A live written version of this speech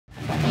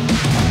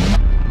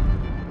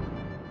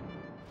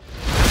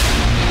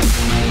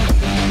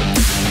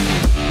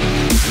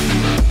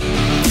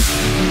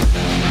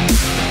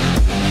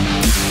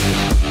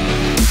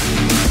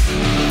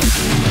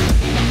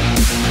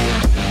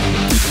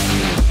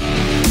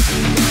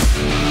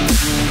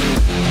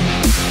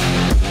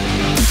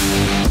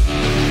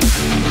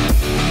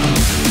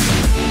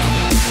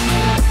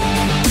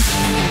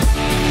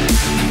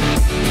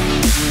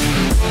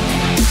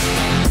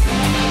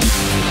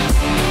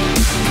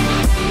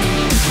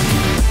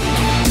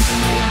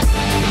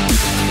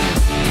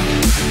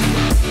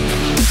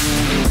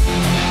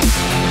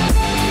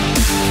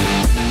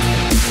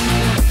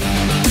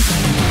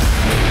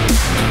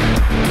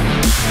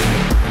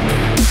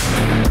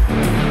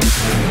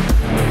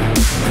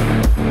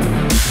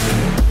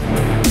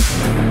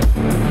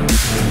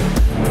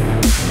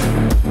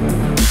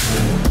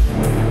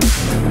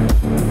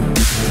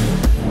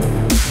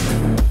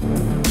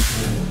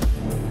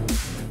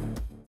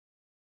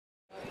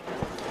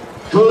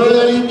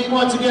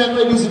once again,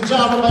 ladies and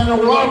gentlemen,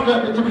 and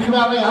welcome to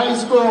Tippecanoe High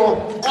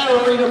School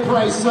at Arena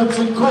Price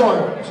Simpson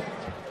Court.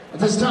 At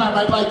this time,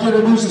 I'd like to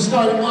introduce the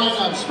starting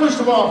lineups.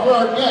 First of all, for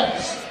our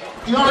guests,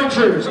 the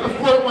Archers of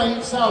Fort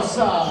Wayne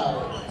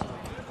Southside.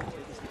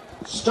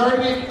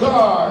 Starting at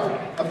guard,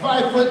 a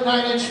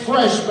 5'9"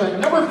 freshman,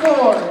 number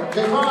 4,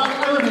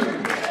 Javon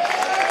Irving.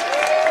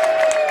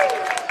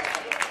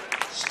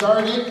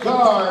 Starting at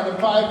guard, a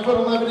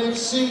 5'11"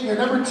 senior,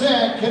 number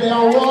 10,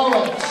 Tippecanoe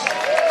Wallace.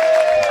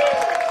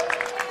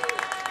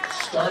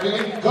 Starting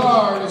at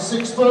guard, a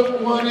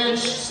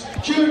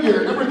 6'1"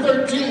 junior, number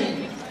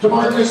 13,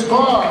 DeMarcus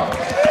Barr.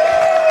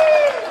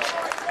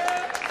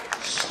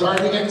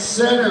 Starting at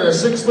center, a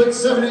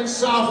 6'7"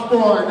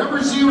 sophomore,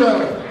 number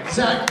 0,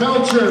 Zach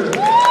Belcher.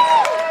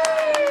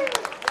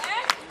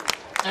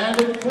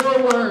 And at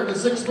forward, a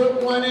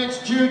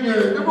 6'1"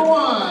 junior, number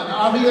 1,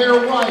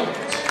 Javier White.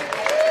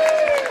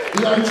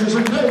 The Archers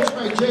are coached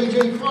by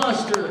J.J.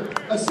 Foster,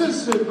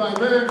 assisted by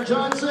Barrett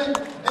Johnson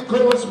and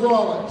Colas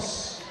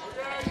Wallace.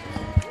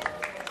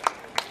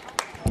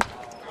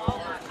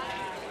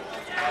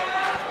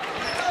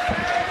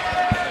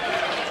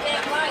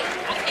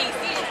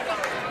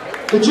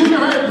 The junior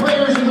high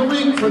players of the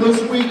week for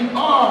this week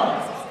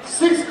are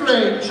 6th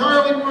grade,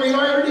 Charlie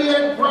Moriarty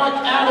and Brock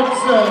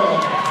Adamson.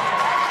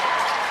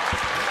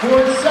 For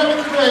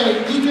 7th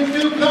grade, Deacon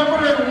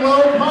Newcomer and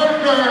Will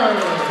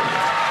Parker.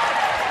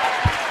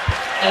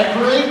 And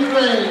for 8th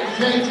grade,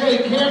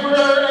 J.J.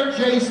 Kammerer and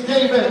Jace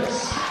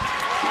Davis.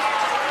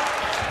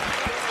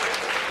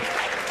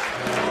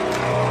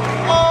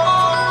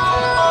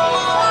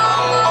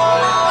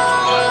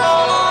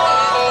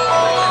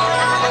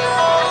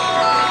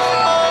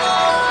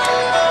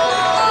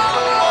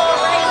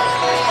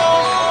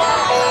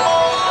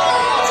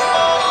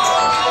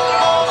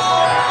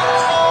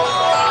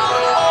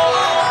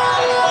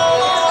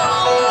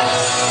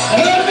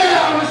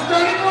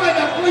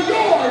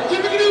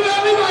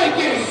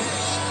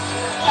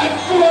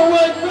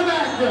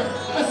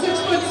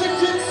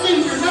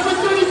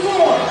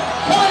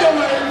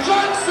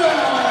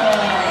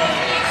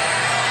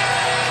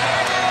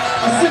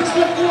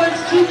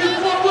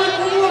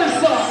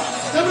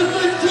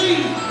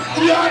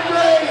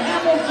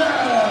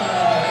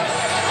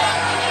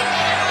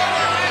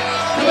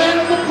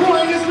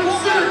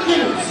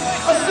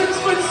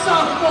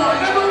 Sophomore,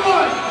 number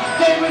 1,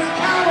 Davis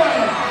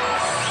Cowan.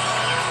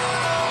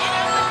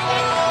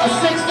 A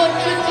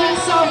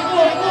 6'15"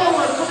 sophomore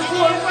forward from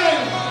Fort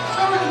Wayne,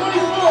 number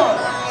 24,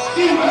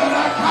 Steven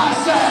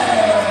Akase.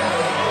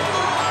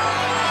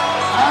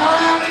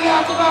 Rounding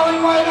out the belly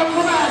lineup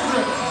from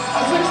Akron,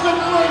 a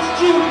 6'4"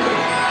 junior,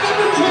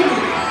 number 2,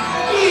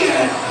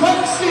 Ian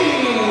Cooksey.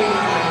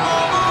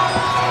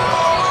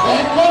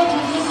 And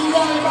coaches in the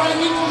Valley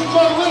Vikings is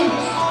Joe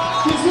Lewis.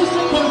 The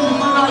assistant coaches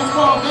for tonight's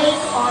ball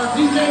game are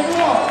DJ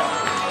Wall,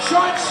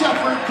 Sean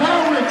Shepard,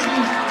 Kyle Ritchie,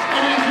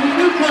 and Anthony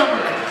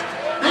Newcomer.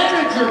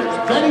 Managers,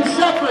 Benny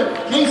Shepard,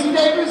 Casey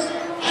Davis,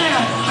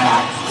 and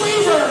Max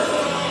Weaver.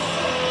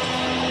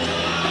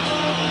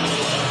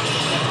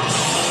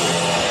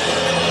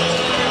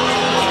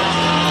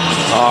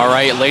 All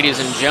right, ladies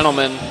and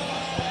gentlemen,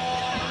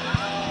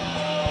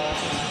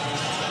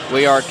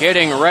 we are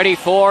getting ready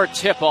for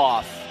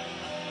tip-off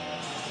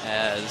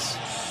as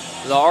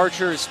the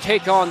Archers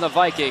take on the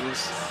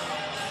Vikings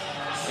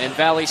in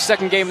Valley's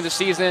second game of the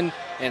season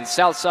and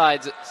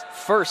Southside's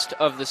first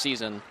of the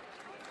season.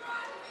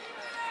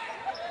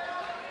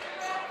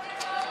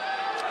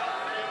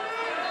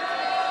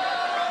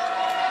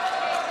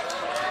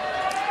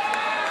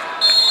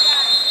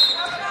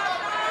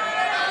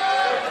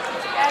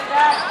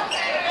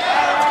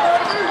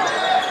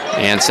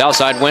 And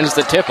Southside wins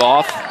the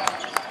tip-off.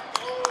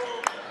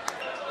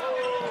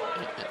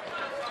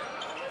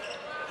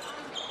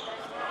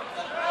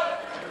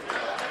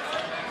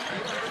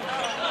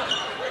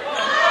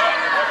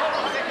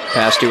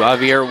 Pass to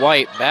Javier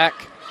White, back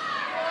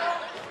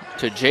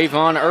to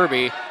Javon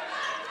Irby.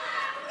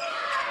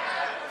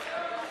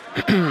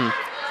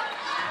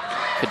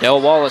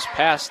 Cadell Wallace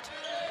passed.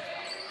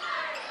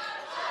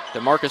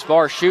 DeMarcus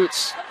Barr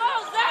shoots.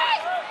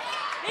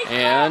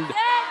 And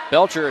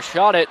Belcher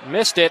shot it,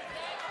 missed it.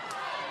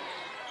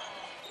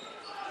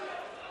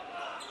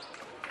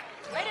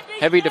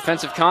 Heavy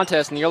defensive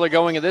contest in the early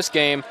going of this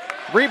game.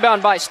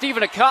 Rebound by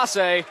Stephen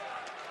Akase.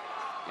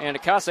 And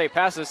Akase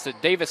passes to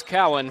Davis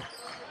Cowan.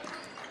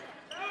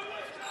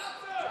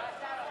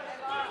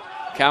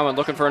 Cowan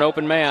looking for an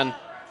open man.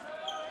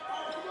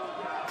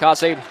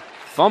 Akase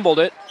fumbled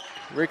it,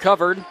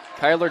 recovered.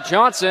 Kyler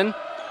Johnson.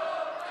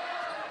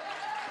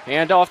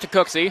 Hand off to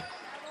Cooksey.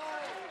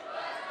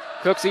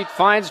 Cooksey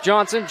finds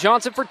Johnson.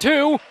 Johnson for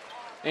 2.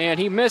 And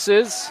he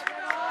misses.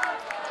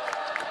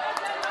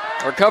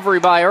 Recovery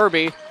by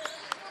Irby.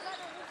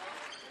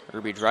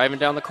 Irby driving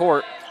down the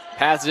court.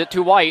 Passes it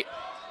to White.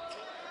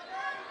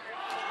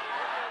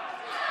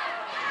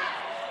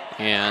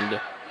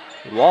 And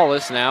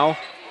Wallace now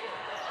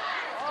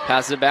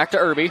passes it back to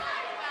Irby.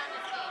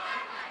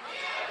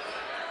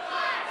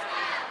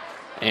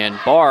 And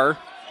Barr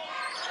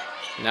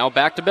now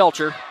back to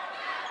Belcher.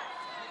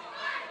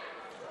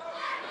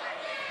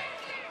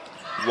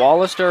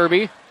 Wallace to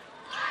Irby.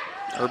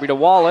 Irby to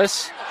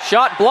Wallace.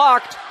 Shot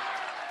blocked.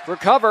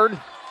 Recovered.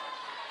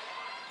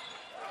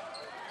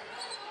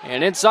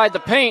 And inside the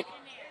paint.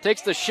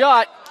 Takes the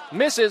shot.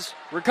 Misses.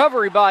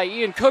 Recovery by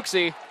Ian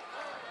Cooksey.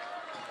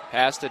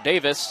 Pass to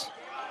Davis.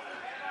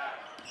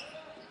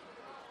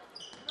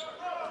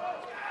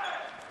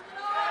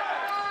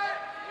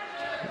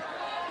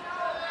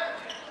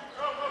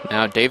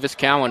 Now Davis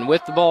Cowan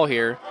with the ball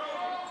here.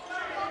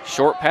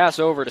 Short pass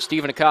over to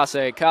Stephen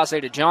Akase.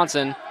 Akase to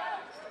Johnson.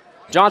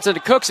 Johnson to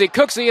Cooksey.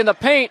 Cooksey in the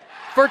paint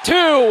for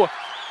two.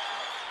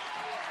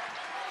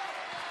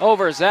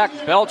 Over Zach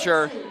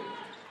Belcher.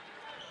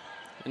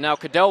 And now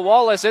Cadell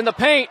Wallace in the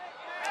paint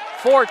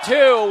for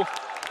two.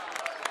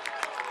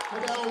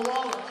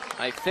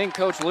 I think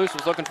Coach Luce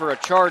was looking for a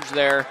charge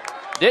there.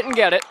 Didn't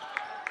get it.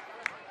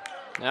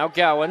 Now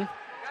Gowan.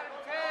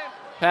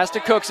 Pass to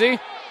Cooksey.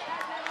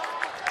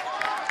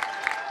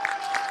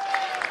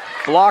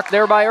 Blocked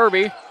there by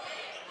Irby.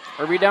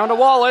 Irby down to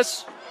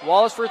Wallace.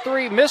 Wallace for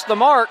three. Missed the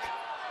mark.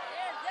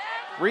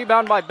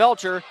 Rebound by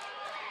Belcher.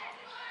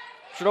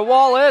 To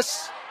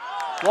Wallace.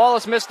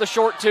 Wallace missed the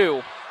short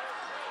two.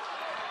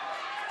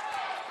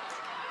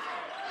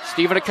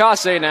 Stephen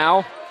Akase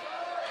now.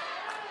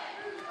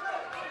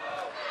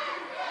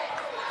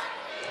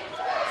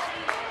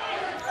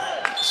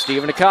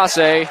 Stephen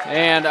Akase,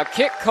 and a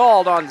kick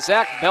called on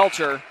Zach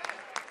Belcher.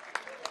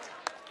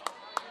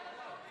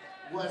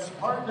 Wes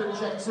Parker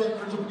checks in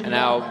for Tippecanoe. And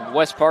now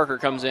Wes Parker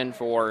comes in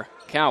for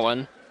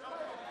Cowan.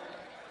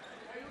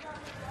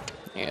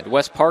 And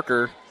Wes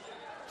Parker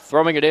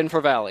throwing it in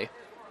for Valley.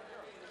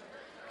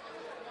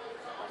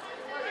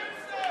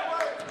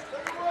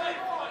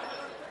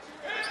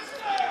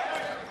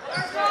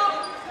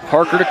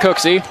 Parker to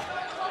Cooksey.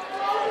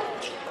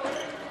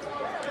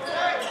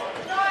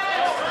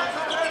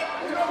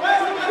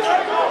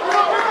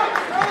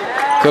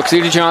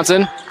 Cooksey to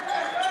Johnson.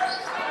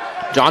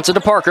 Johnson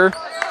to Parker.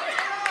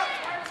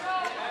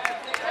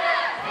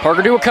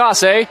 Parker to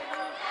Akase.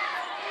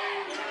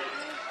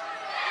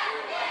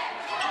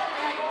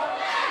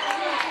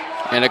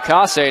 And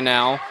Akase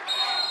now.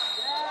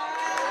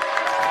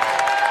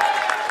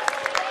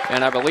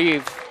 And I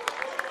believe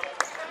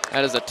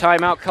that is a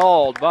timeout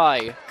called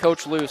by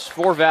Coach Luce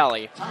for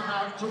Valley.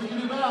 Timeout to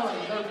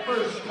Valley, their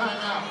first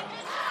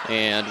timeout.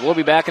 And we'll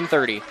be back in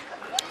 30.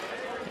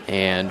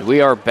 And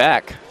we are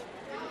back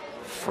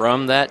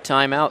from that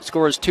timeout.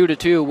 Score is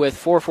 2-2 with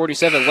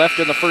 4:47 left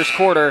in the first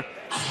quarter.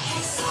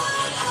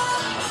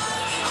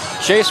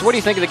 Chase, what do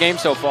you think of the game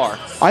so far?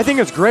 I think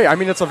it's great. I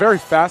mean, it's a very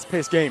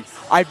fast-paced game.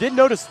 I did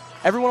notice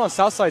everyone on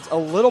Southside's a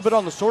little bit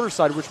on the shorter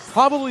side, which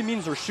probably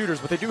means they're shooters,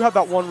 but they do have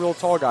that one real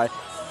tall guy.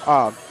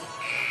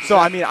 So,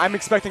 I mean, I'm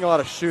expecting a lot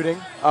of shooting,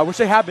 which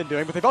they have been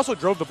doing, but they've also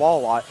drove the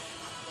ball a lot.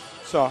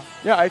 So,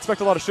 yeah, I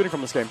expect a lot of shooting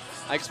from this game.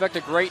 I expect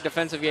a great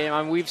defensive game.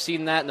 I mean, we've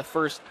seen that in the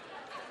first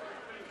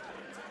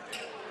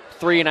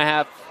three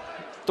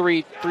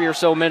or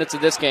so minutes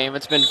of this game.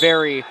 It's been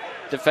very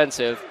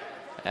defensive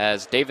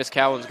as Davis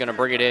Cowan's going to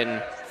bring it in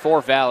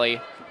for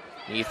Valley.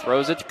 He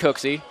throws it to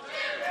Cooksey.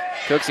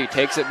 Cooksey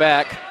takes it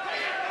back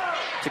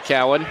to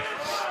Cowan.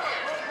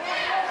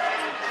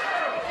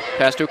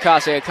 Pass to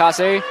Akase.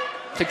 Akase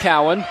to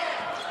Cowan.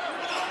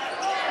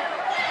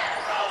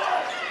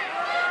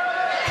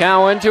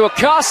 Cowan to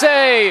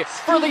Akase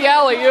for the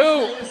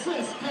alley-oop.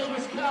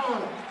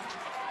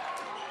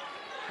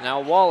 Now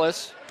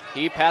Wallace,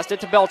 he passed it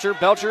to Belcher.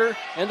 Belcher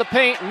in the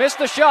paint, missed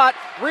the shot.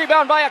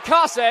 Rebound by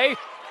Akase.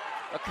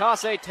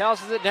 Akase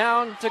tosses it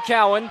down to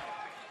Cowan.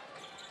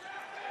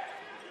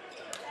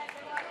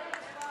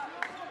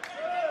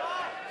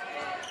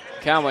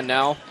 Cowan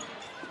now.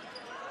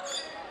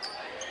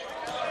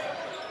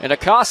 And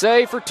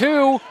Akase for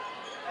two.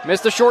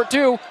 Missed the short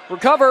two.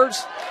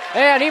 Recovers.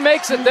 And he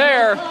makes it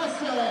there.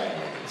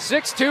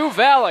 6-2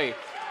 Valley.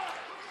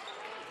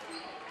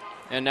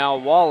 And now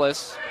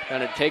Wallace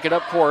going to take it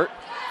up court.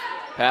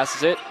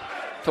 Passes it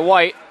to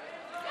White.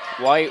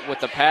 White with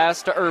the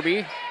pass to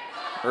Irby.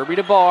 Irby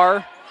to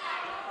Barr.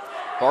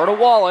 Barr to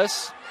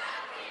Wallace.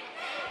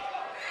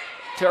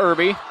 To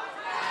Irby.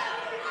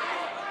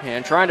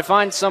 And trying to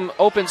find some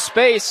open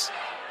space.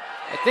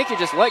 I think he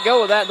just let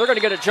go of that. They're going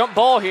to get a jump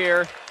ball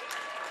here.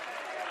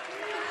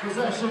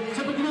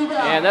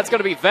 And that's going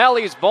to be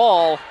Valley's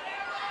ball.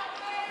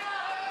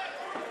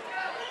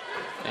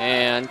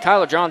 And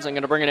Kyler Johnson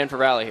going to bring it in for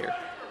Valley here.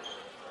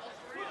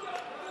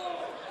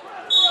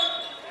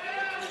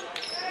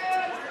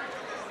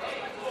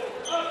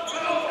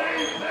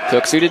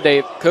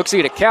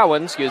 Cooksey to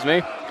Cowan, excuse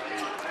me.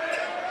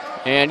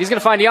 And he's going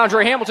to find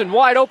DeAndre Hamilton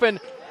wide open.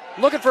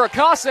 Looking for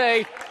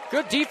Akase.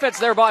 Good defense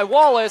there by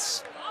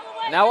Wallace.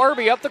 Now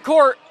Irby up the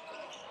court.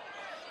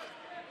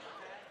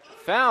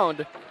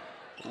 Found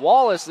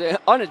Wallace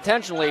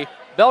unintentionally.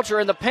 Belcher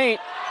in the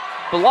paint.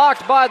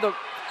 Blocked by the...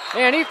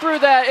 And he threw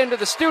that into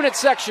the student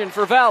section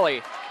for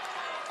Valley.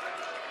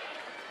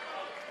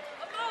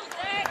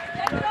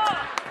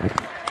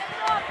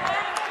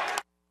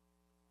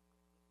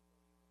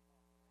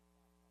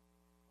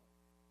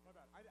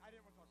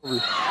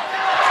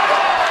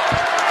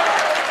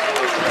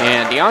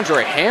 And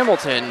DeAndre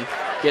Hamilton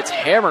gets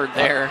hammered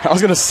there. I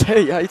was going to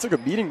say, yeah, he took a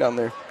beating down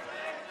there.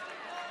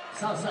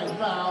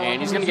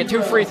 And he's going to get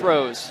 2 free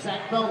throws.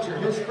 Zach Belcher,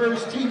 his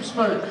first team's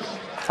first.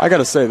 I got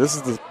to say, this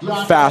is the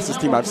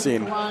fastest team I've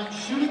seen.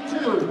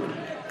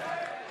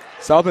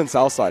 South Bend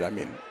Southside, I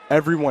mean,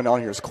 everyone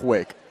on here is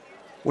quick.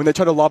 When they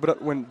tried to lob it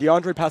up, when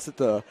DeAndre passed it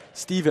to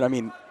Steven, I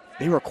mean,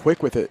 they were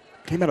quick with it.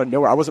 Came out of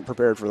nowhere. I wasn't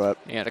prepared for that.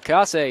 And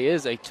Akase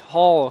is a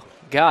tall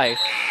guy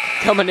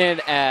coming in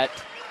at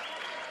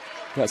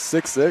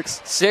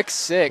 6'6".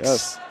 6'6".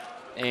 Yes.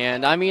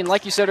 And, I mean,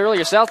 like you said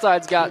earlier,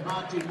 Southside's got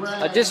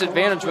a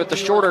disadvantage with the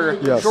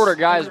shorter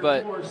guys,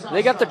 but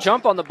they got the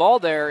jump on the ball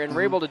there and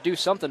were able to do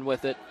something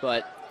with it.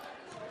 But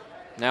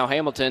now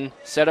Hamilton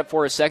set up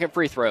for his second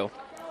free throw.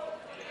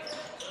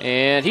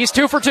 And he's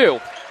 2 for 2.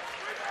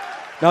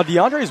 Now,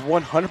 DeAndre is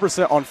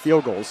 100% on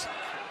field goals,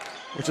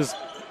 which is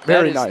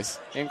very nice.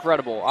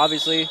 Incredible,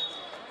 obviously.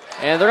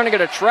 And they're going to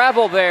get a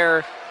travel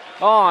there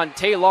on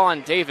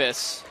Taylon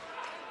Davis.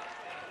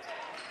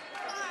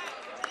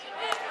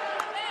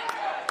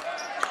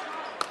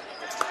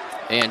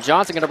 And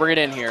Johnson going to bring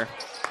it in here.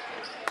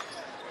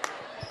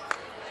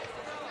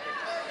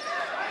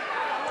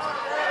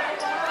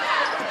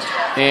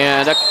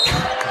 And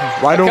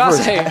right over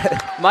his head.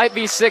 Might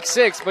be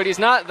 6'6", but he's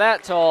not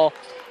that tall.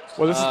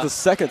 Well, this is the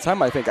second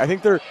time, I think. I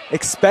think they're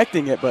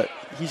expecting it, but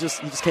he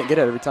just can't get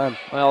it every time.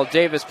 Well,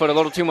 Davis put a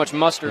little too much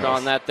mustard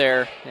on that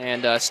there,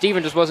 and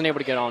Steven just wasn't able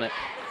to get on it.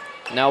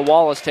 Now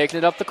Wallace taking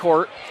it up the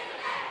court.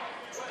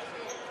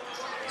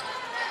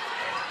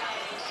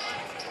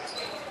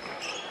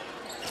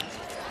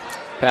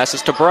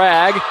 Passes to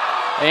Bragg,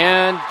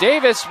 and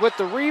Davis with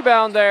the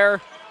rebound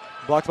there.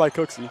 Blocked by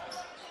Cooksey.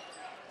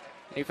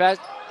 He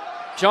fast.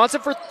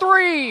 Johnson for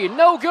 3,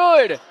 no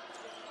good.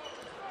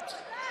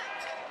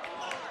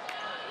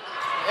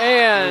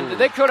 And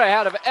they could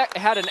have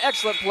had an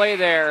excellent play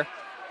there,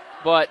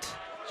 but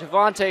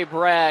Javante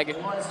Bragg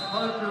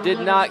did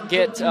not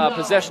get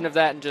possession of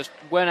that and just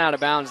went out of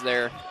bounds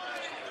there.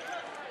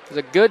 It was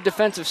a good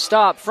defensive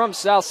stop from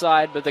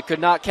Southside, but they could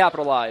not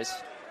capitalize.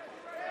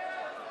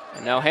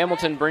 And now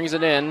Hamilton brings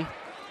it in.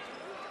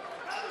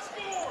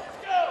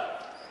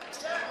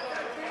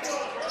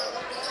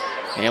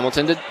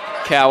 Hamilton to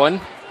Cowan.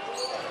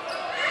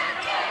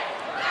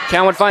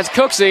 Cowan finds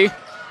Cooksey.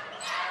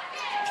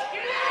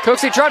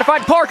 Cooksey tried to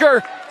find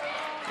Parker.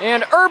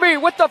 And Irby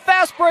with the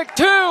fast break,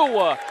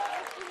 2.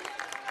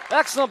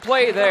 Excellent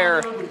play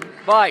there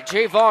by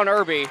Javon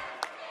Irby.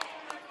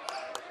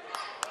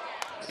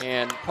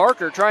 And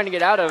Parker trying to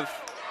get out of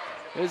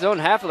his own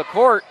half of the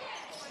court.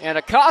 And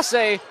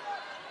Akase,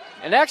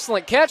 an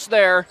excellent catch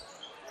there.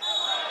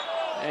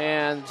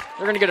 And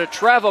they're going to get a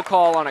travel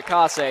call on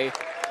Akase.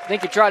 I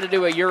think he tried to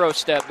do a Euro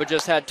step, but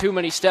just had too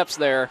many steps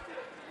there.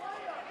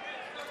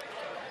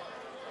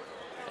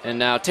 And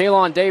now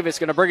Taylon Davis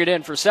going to bring it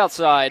in for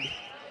Southside.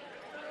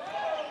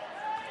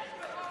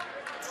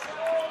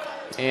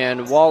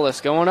 And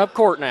Wallace going up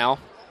court now.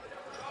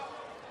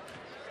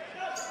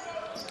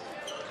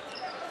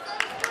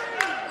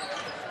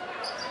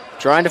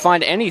 Trying to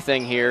find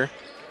anything here.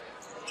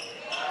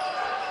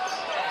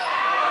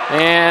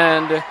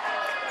 And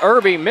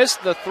Irby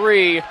missed the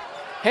 3.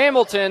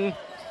 Hamilton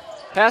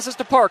passes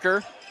to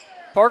Parker.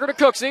 Parker to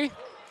Cooksey.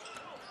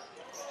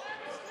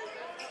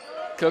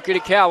 Cookie to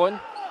Cowan.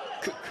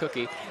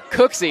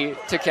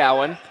 Cooksey to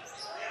Cowan.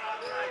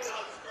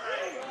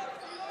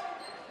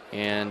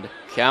 And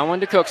Cowan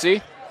to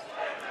Cooksey.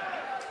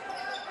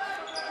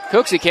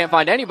 Cooksey can't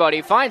find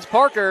anybody. Finds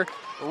Parker.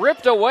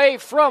 Ripped away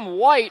from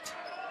White.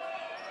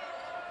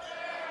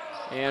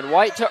 And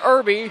White to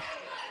Irby.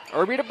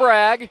 Irby to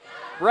Bragg.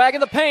 Bragg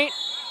in the paint.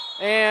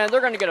 And they're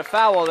going to get a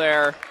foul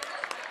there.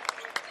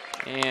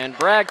 And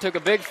Bragg took a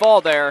big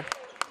fall there.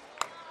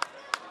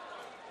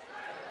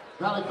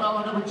 Valley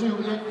foul number 2,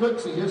 Ian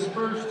Cooksey, his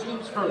first,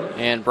 team's first.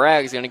 And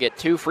Bragg's going to get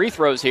 2 free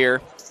throws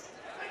here.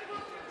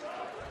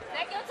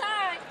 Take your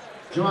time.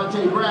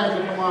 Javante Bragg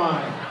in the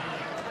line.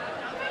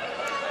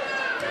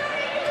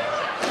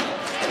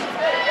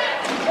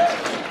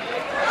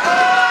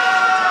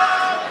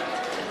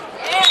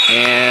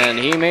 And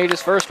he made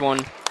his first one.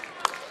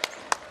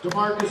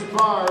 DeMarcus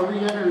Barr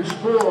re-enters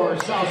for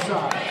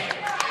Southside.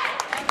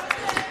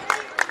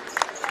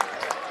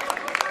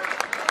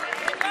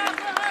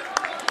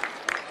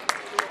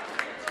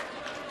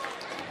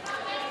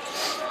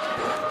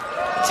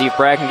 See if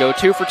Bragg can go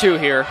 2 for 2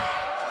 here.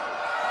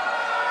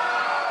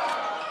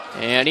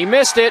 And he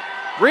missed it.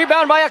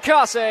 Rebound by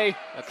Akase.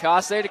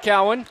 Akase to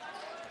Cowan.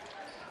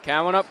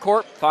 Cowan up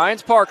court,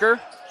 finds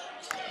Parker.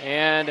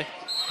 And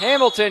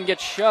Hamilton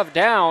gets shoved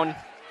down.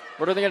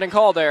 What are they going to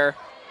call there?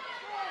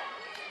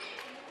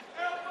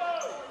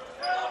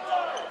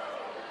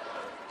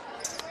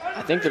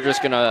 I think they're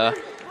just going to,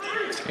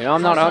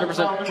 I'm not 100%.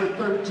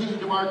 Number 13,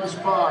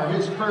 DeMarcus Barr,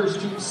 his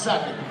first, team's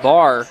second.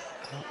 Barr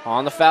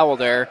on the foul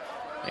there.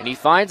 And he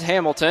finds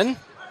Hamilton.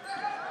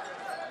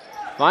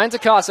 Finds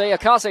Akase.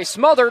 Akase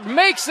smothered,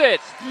 makes it.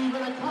 Steven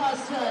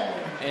Akase.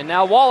 And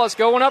now Wallace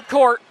going up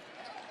court.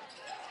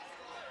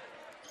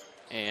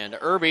 And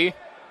Irby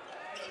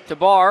to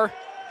Barr.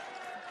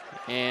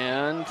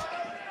 And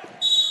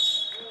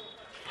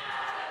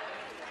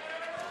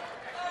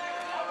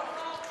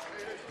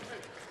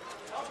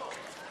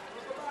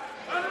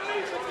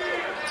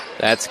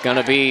that's going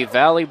to be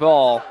Valley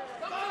ball.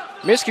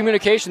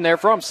 Miscommunication there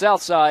from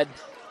Southside.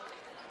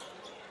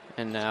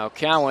 And now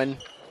Cowan,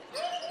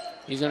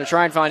 he's going to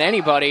try and find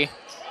anybody.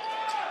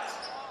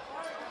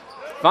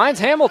 Finds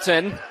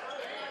Hamilton.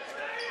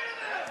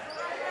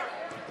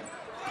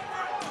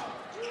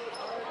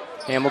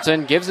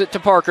 Hamilton gives it to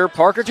Parker.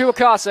 Parker to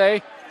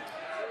Akase.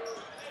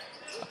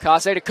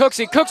 Akase to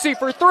Cooksey. Cooksey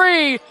for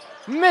three.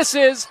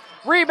 Misses.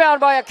 Rebound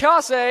by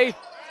Akase.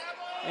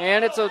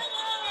 And it's a...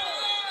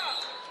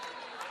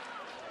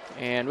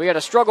 And we got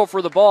a struggle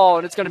for the ball,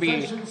 and it's going to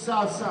be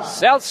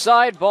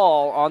Southside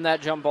ball on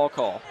that jump ball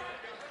call.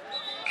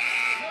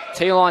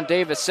 Talon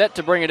Davis set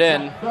to bring it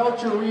in.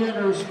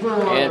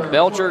 And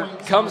Belcher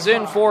comes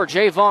in for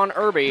Javon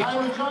Irby.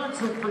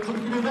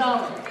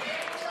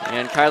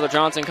 And Kyler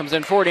Johnson comes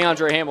in for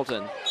DeAndre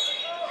Hamilton.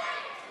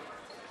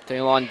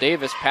 Talon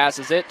Davis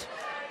passes it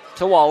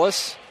to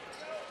Wallace.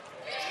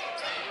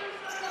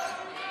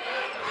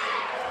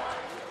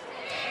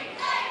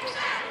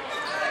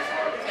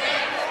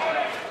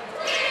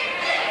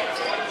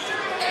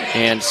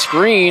 And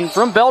screen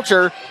from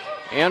Belcher.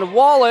 And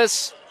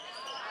Wallace.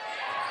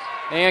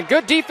 And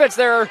good defense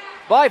there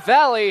by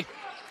Valley.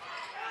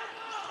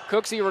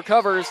 Cooksey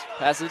recovers.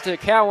 Passes it to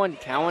Cowan.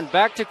 Cowan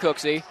back to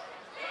Cooksey.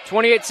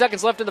 28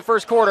 seconds left in the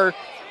first quarter.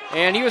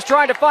 And he was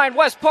trying to find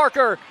Wes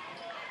Parker.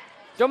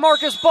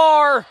 DeMarcus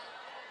Barr.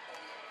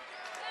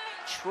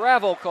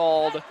 Travel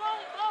called.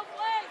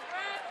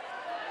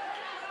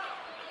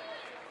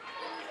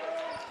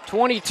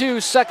 22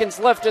 seconds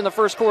left in the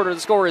first quarter. The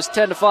score is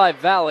 10-5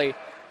 Valley.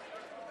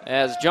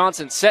 As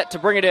Johnson set to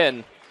bring it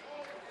in.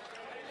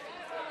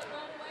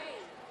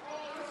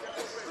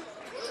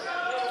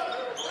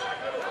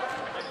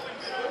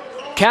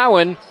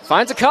 Cowan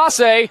finds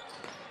Akase.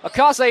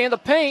 Akase in the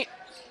paint.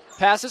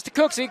 Passes to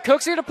Cooksey.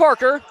 Cooksey to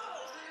Parker.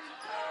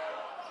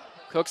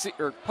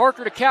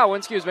 Parker to Cowan,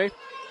 excuse me.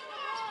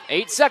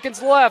 8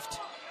 seconds left.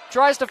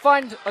 Tries to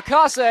find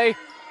Akase.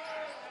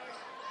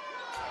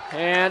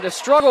 And a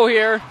struggle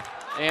here.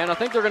 And I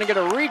think they're going to get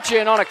a reach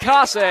in on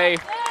Akase.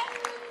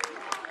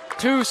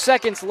 2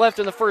 seconds left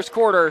in the first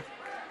quarter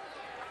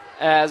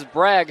as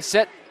Bragg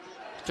set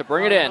to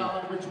bring it in.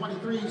 Number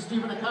 23,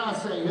 Stephen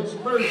Akase, his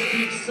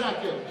first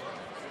second.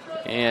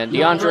 And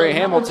DeAndre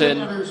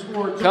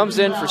Hamilton comes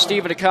in for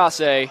Stephen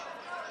Akase.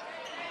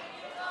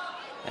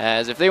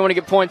 As if they want to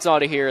get points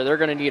out of here, they're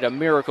going to need a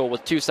miracle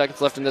with 2 seconds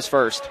left in this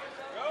first.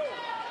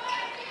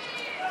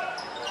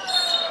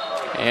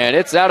 And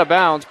it's out of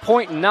bounds.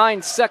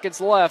 0.9 seconds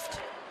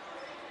left.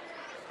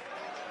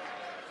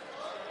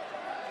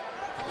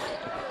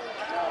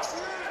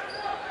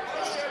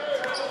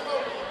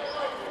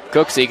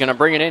 Cooksey going to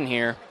bring it in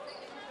here.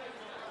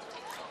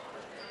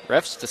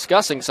 Ref's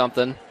discussing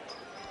something.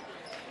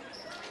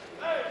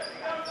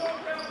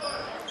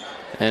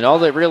 And all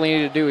they really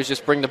need to do is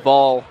just bring the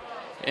ball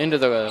into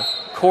the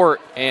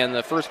court, and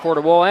the first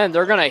quarter will end.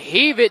 They're going to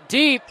heave it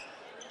deep.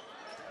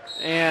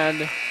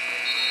 And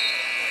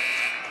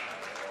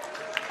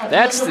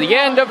that's the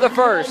end of the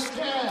first.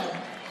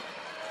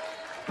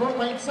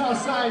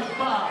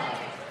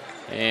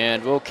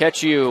 And we'll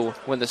catch you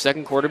when the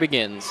second quarter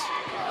begins.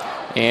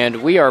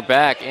 And we are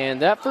back,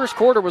 and that first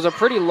quarter was a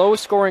pretty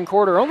low-scoring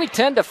quarter, only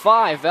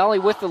 10-5, Valley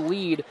with the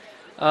lead.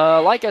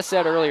 Like I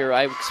said earlier,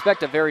 I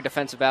expect a very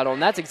defensive battle,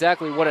 and that's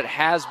exactly what it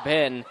has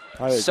been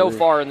so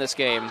far in this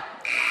game.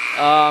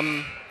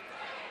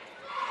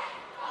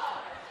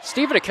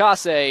 Stephen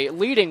Akase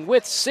leading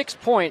with 6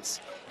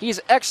 points. He's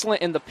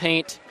excellent in the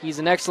paint. He's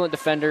an excellent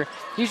defender.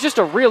 He's just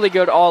a really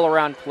good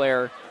all-around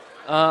player.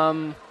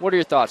 What are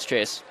your thoughts,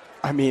 Chase?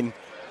 I mean,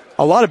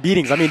 a lot of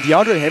beatings. I mean,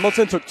 DeAndre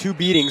Hamilton took 2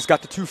 beatings,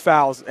 got the 2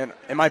 fouls, and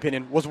in my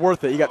opinion, was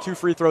worth it. He got 2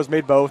 free throws,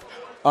 made both.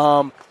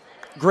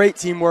 Great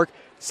teamwork.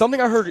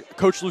 Something I heard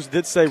Coach Luce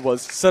did say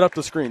was set up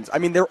the screens. I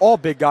mean, they're all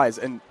big guys,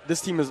 and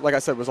this team is, like I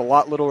said, was a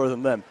lot littler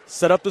than them.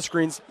 Set up the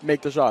screens,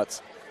 make the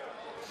shots.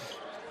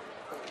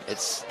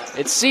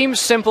 It seems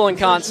simple in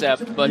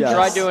concept, but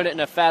try doing it in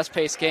a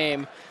fast-paced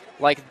game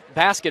like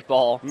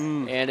basketball,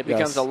 and it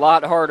becomes a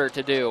lot harder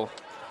to do.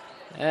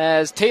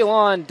 As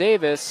Talon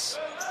Davis...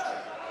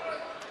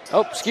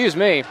 Oh, excuse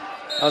me.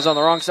 I was on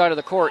the wrong side of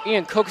the court.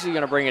 Ian Cooksey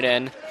going to bring it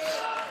in.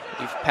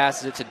 He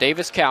passes it to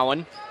Davis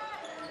Cowan.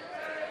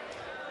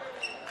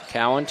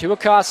 Cowan to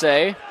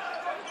Akase.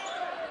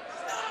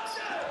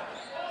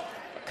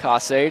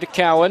 Akase to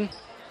Cowan.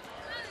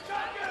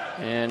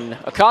 And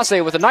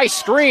Akase with a nice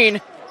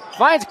screen.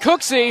 Finds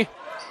Cooksey.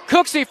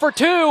 Cooksey for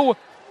 2.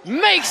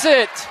 Makes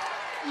it!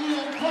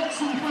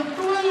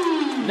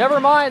 Never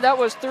mind, that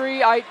was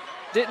 3. I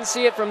didn't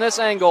see it from this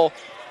angle.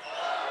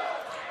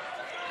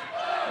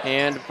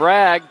 And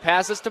Bragg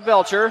passes to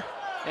Belcher.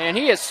 And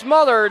he is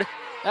smothered.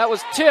 That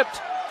was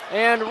tipped.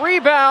 And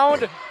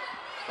rebound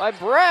by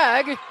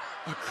Bragg.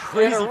 A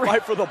crazy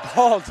fight for the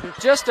ball, dude.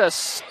 Just a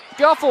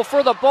scuffle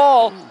for the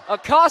ball.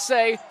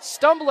 Akase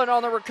stumbling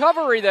on the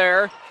recovery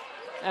there.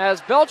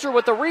 As Belcher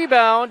with the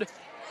rebound.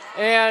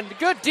 And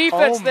good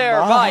defense there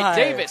by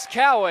Davis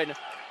Cowan.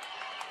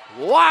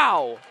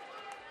 Wow.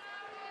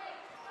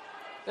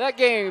 This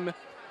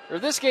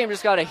game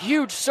just got a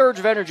huge surge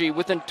of energy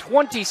within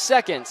 20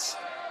 seconds.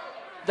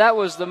 That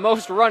was the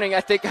most running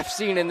I think I've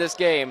seen in this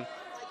game.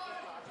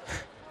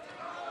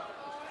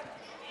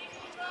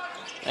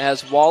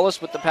 As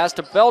Wallace with the pass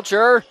to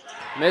Belcher.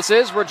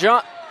 Misses.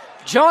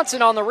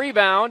 Johnson on the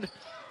rebound.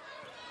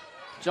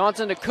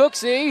 Johnson to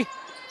Cooksey.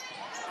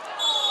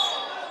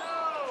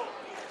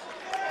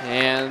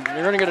 And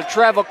they're going to get a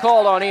travel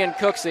called on Ian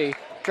Cooksey.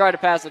 Tried to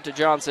pass it to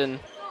Johnson,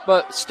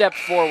 but stepped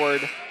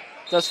forward,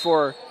 thus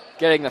for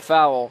getting the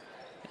foul.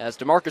 As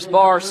DeMarcus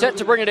Barr set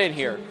to bring it in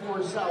here.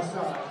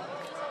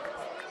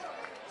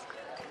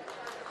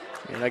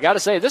 And I got to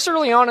say, this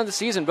early on in the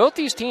season, both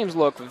these teams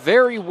look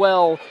very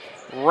well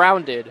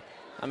rounded.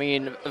 I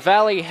mean,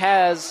 Valley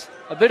has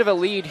a bit of a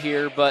lead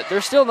here, but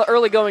they're still in the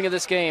early going of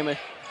this game.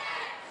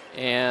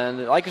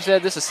 And like I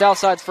said, this is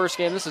Southside's first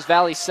game. This is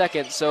Valley's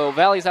second, so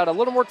Valley's had a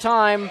little more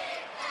time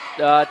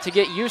to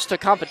get used to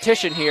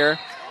competition here.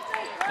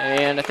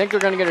 And I think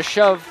they're going to get a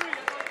shove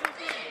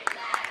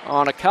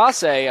on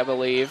Akase, I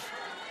believe.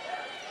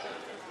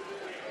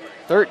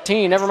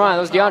 13, never mind,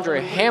 that was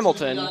DeAndre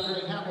Hamilton.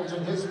 DeAndre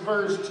Hamilton, his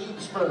first,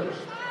 team's first.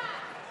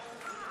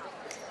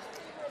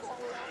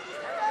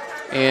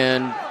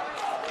 And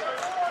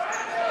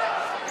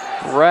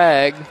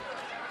Bragg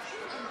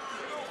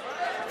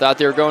thought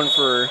they were going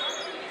for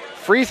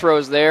free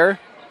throws there.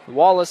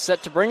 Wallace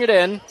set to bring it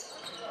in.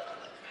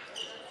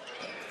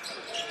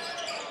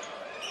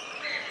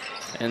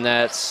 And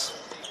that's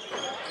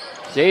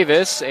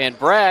Davis and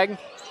Bragg.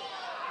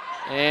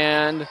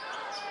 And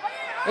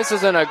this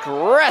is an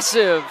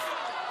aggressive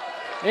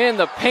in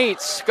the paint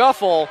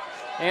scuffle.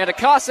 And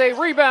Akase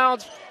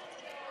rebounds.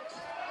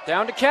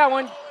 Down to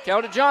Cowan.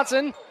 Cowan to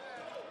Johnson.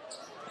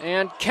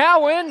 And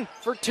Cowan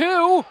for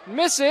two.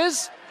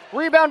 Misses.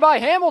 Rebound by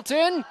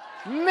Hamilton.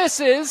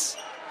 Misses.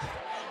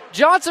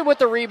 Johnson with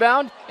the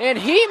rebound. And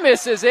he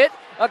misses it.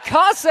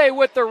 Akase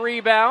with the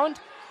rebound.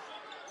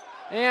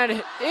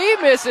 And he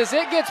misses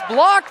it. Gets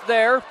blocked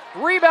there.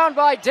 Rebound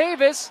by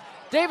Davis.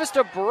 Davis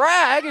to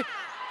Bragg.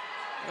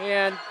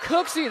 And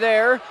Cooksey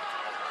there.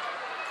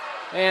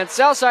 And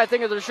Southside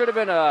thinking there should have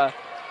been a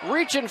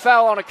reach-in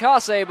foul on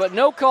Akase, but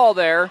no call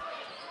there.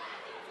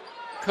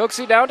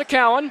 Cooksey down to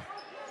Cowan.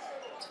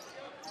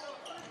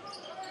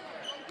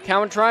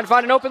 Cowan trying to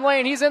find an open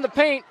lane. He's in the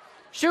paint.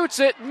 Shoots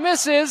it.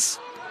 Misses.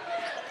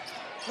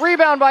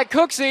 Rebound by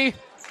Cooksey.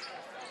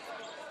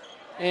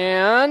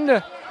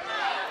 And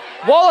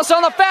Wallace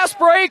on the fast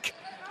break.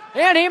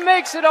 And he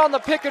makes it on the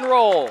pick and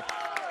roll.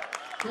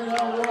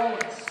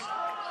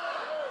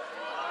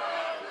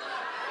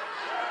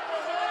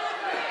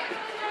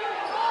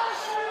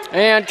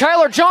 And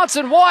Kyler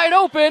Johnson wide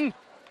open.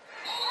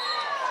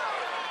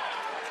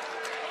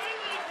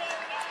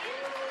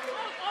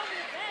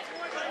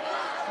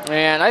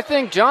 And I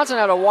think Johnson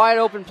had a wide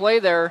open play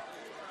there.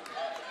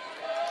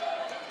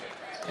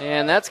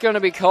 And that's going to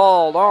be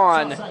called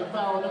on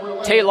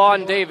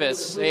Taylon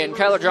Davis. And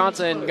Kyler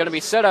Johnson going to be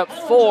set up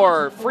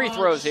for free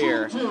throws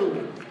here.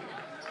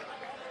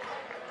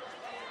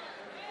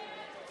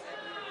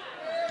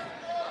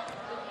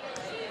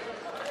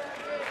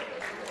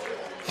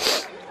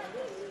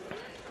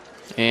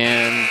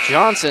 And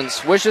Johnson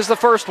swishes the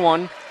first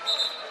one.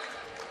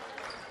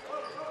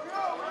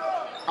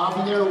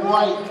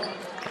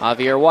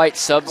 Javier White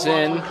subs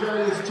in.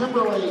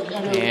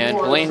 And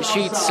Blaine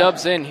Sheets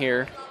subs in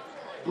here.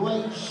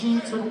 Blaine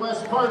Sheets and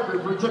Wes Parker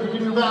for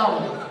Tippecanoe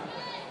Valley.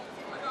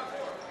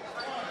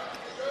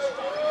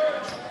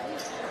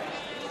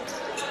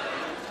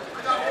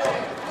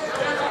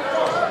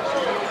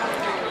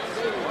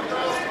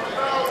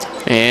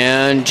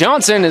 And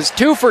Johnson is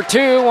 2 for 2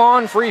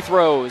 on free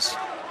throws.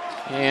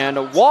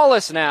 And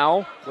Wallace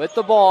now with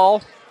the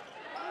ball.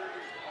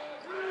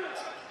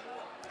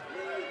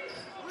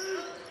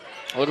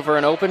 Looking for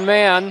an open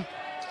man.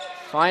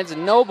 Finds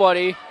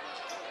nobody.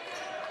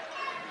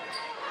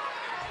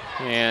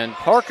 And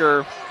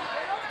Parker.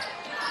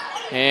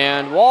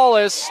 And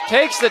Wallace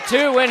takes the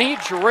two and he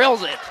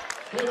drills it.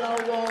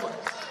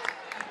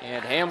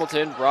 And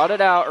Hamilton brought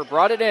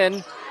it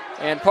in.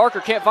 And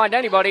Parker can't find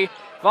anybody.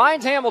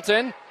 Finds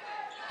Hamilton.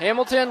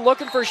 Hamilton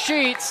looking for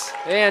Sheets.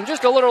 And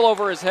just a little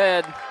over his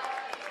head.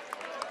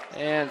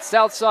 And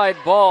Southside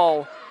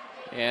ball.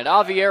 And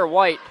Javier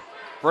White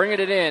bringing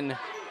it in.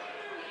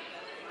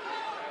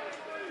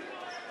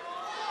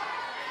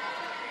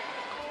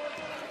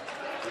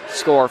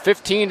 Score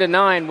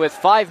 15-9 with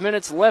 5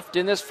 minutes left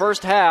in this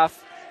first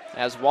half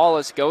as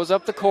Wallace goes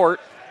up the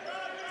court.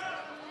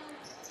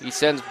 He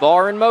sends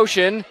Barr in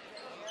motion.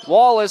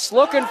 Wallace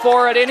looking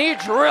for it, and he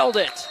drilled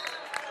it.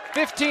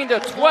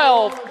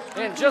 15-12,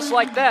 and just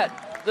like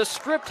that, the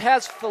script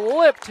has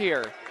flipped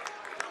here.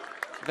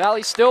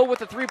 Valley still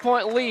with a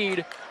 3-point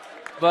lead,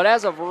 but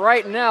as of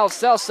right now,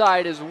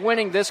 Southside is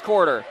winning this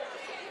quarter.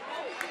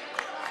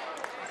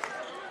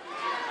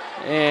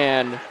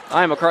 And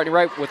I'm McCartney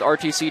Wright with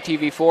RTC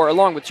TV4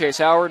 along with Chase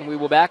Howard, and we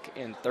will be back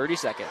in 30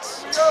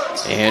 seconds.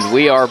 And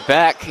we are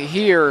back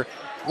here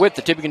with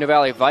the Tippecanoe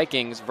Valley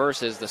Vikings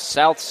versus the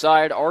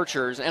Southside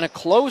Archers in a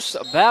close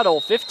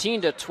battle,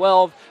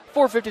 15-12,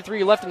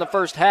 4:53 left in the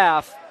first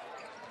half.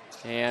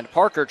 And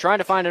Parker trying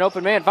to find an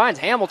open man, finds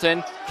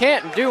Hamilton,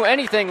 can't do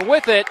anything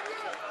with it.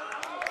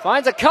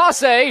 Finds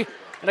Akase,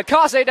 and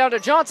Akase down to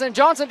Johnson,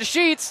 Johnson to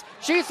Sheets,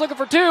 Sheets looking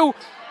for two.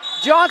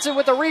 Johnson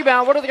with the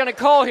rebound, what are they going to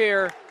call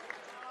here?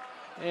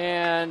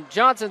 And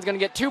Johnson's going to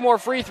get 2 more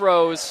free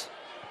throws.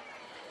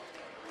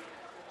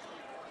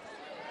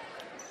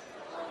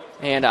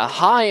 And a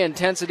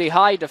high-intensity,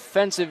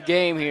 high-defensive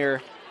game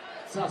here.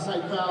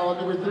 Southside foul,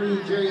 number 3,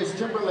 Jarius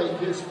Timberlake,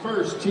 his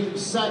first, team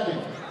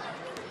second.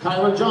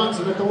 Kyler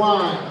Johnson at the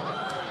line.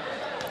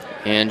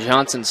 And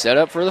Johnson set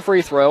up for the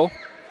free throw.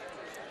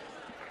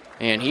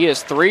 And he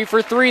is 3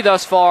 for 3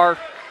 thus far.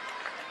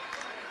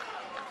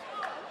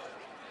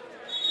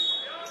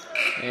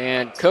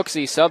 And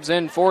Cooksey subs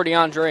in for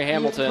DeAndre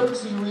Hamilton.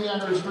 Cooksey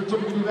re-enters for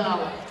Tippecanoe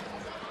Valley.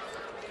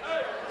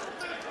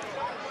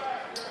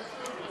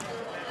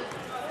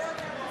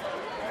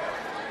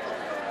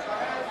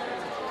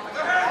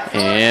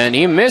 And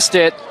he missed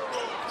it.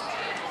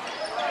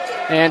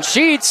 And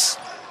Sheets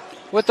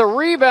with the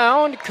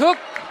rebound. Cook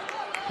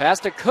pass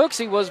to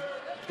Cooksey was.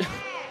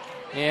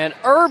 And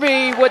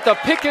Irby with the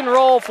pick and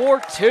roll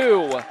for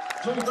 2.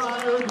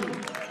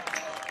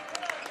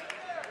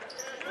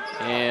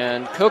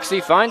 And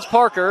Cooksey finds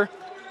Parker.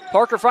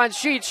 Parker finds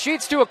Sheets.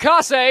 Sheets to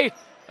Akase.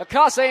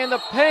 Akase in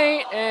the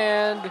paint,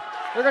 and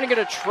they're going to get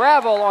a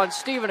travel on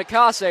Stephen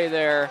Akase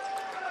there.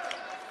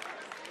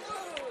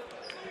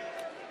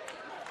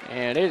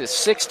 And it is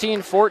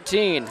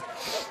 16-14.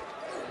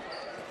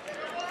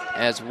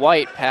 As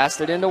White passed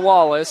it into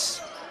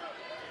Wallace.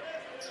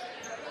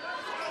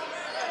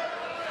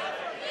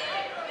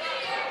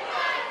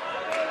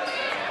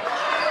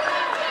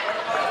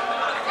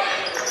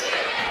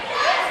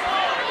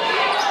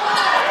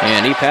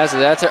 And he passes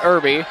that to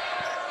Irby.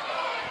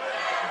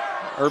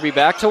 Irby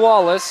back to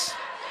Wallace.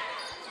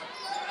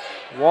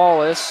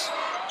 Wallace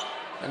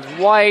and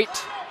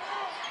White.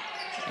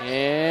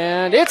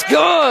 And it's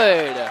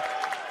good!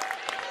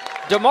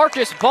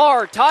 DeMarcus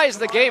Barr ties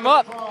the game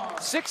up,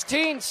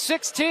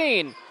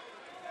 16-16.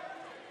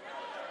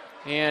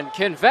 And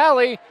Ken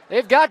Valley,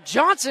 they've got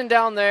Johnson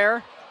down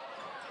there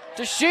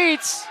to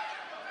Sheets.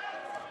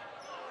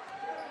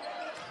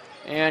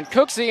 And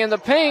Cooksey in the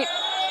paint.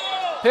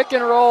 Pick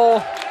and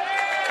roll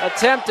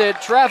attempted,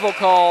 travel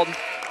called.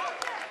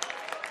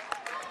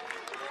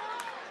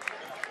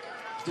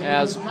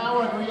 As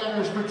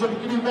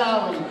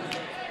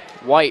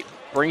White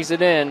brings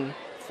it in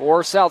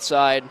for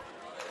Southside.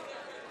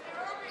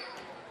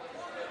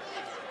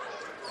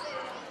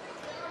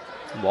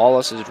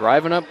 Wallace is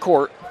driving up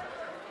court.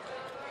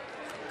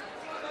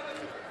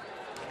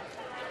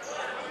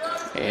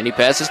 And he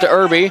passes to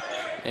Irby.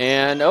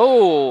 And,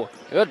 oh,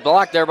 good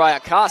block there by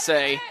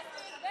Akase.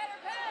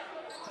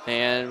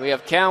 And we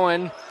have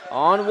Cowan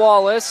on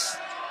Wallace.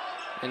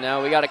 And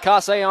now we got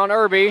Akase on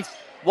Irby.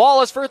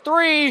 Wallace for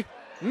 3.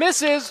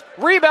 Misses.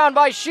 Rebound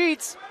by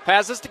Sheets.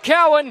 Passes to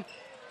Cowan.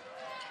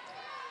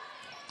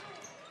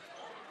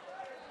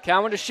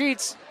 Cowan to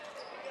Sheets.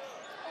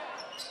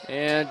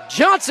 And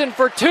Johnson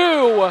for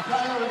 2.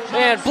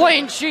 And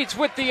Blaine Sheets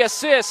with the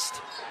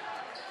assist.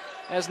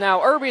 As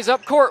now Irby's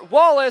up court.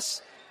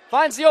 Wallace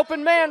finds the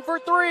open man for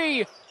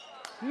 3.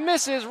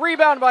 Misses.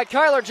 Rebound by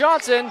Kyler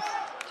Johnson.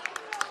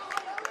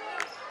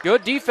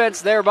 Good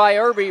defense there by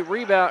Irby.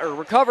 Rebound or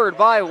recovered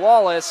by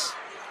Wallace.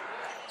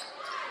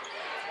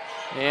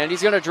 And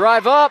he's going to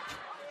drive up.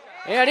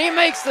 And he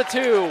makes the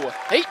 2.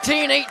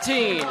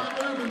 18-18.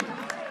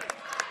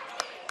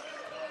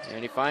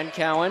 And he finds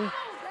Cowan.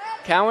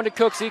 Cowan to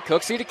Cooksey.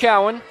 Cooksey to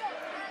Cowan.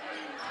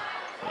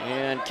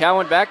 And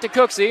Cowan back to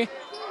Cooksey.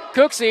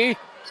 Cooksey.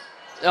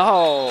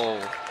 Oh.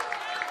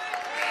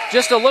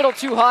 Just a little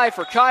too high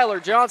for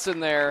Kyler Johnson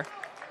there.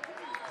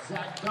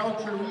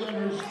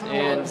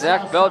 And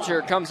Zach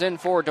Belcher comes in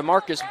for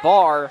DeMarcus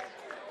Barr.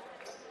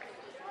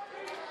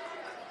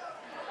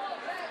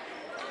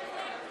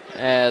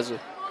 As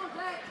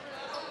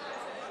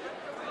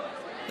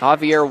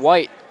Javier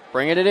White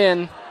bringing it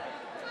in.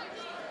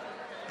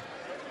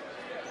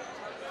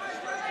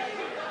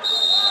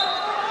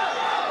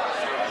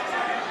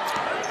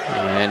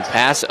 And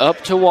pass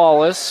up to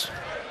Wallace.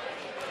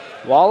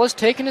 Wallace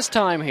taking his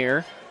time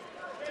here.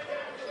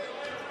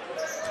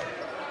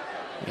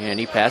 And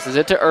he passes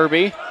it to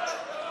Irby.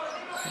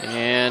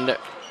 And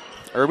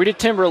Irby to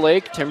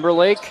Timberlake.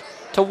 Timberlake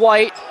to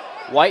White.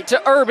 White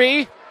to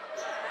Irby.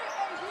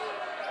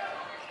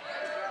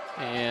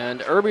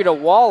 And Irby to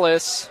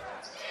Wallace.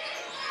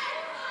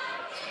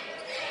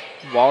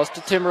 Wallace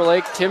to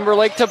Timberlake.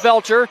 Timberlake to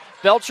Belcher.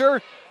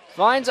 Belcher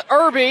finds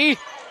Irby.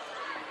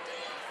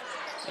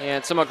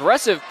 And some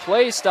aggressive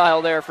play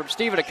style there from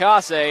Stephen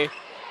Akase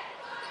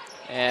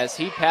as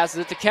he passes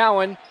it to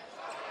Cowan.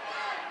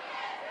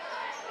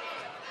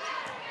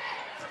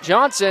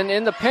 Johnson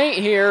in the paint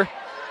here.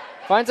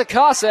 Finds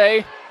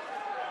Akase.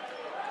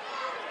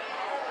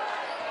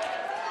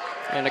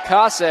 And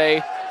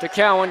Akase to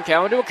Cowan.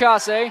 Cowan to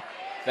Akase.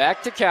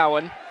 Back to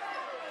Cowan.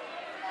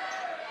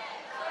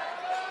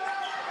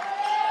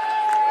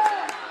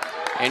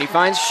 And he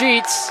finds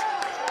Sheets.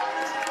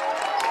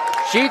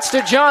 Sheets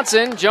to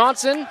Johnson.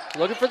 Johnson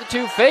looking for the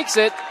two, fakes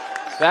it.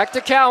 Back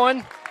to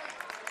Cowan.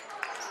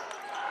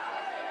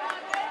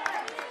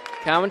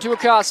 Cowan to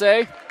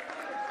Akase.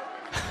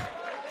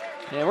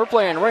 And we're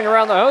playing ring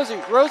around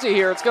the rosy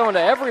here. It's going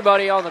to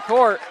everybody on the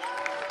court.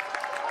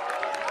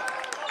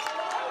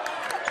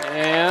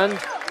 And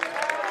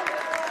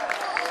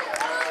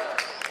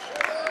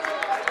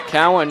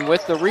Cowan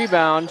with the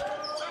rebound.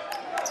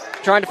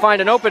 Trying to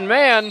find an open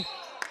man.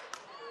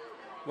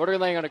 What are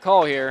they going to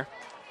call here?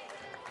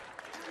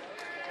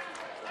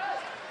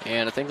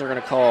 And I think they're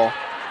going to call.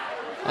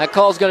 That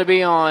call's going to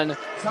be on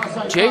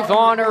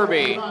Javon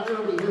Irby.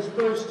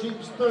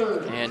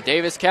 And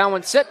Davis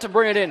Cowan set to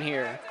bring it in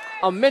here.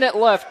 A minute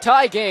left,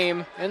 tie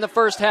game in the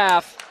first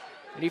half.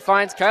 And he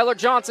finds Kyler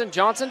Johnson.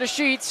 Johnson to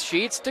Sheets.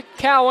 Sheets to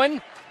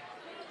Cowan.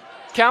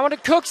 Cowan to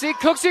Cooksey.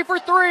 Cooksey for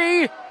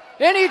three.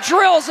 And he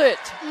drills it.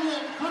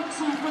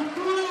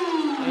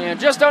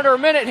 And just under a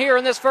minute here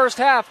in this first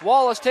half.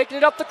 Wallace taking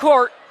it up the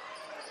court.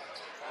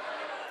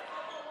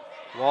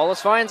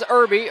 Wallace finds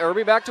Irby.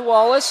 Irby back to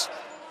Wallace.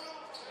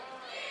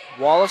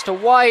 Wallace to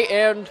White.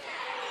 And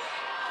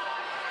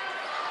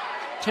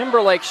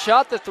Timberlake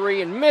shot the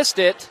three and missed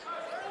it.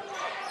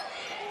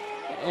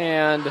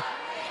 And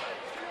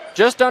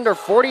just under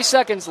 40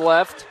 seconds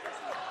left.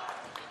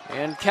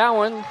 And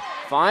Cowan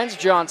finds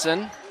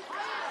Johnson.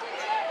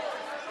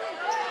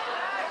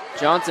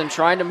 Johnson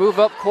trying to move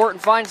up court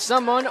and find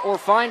someone or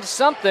find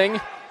something.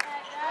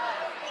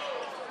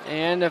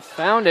 And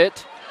found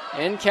it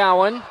in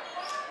Cowan.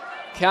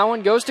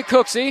 Cowan goes to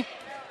Cooksey.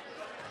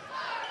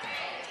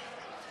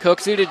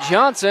 Cooksey to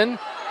Johnson.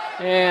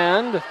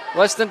 And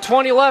less than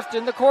 20 left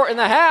in the court in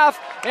the half.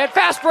 And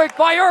fast break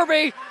by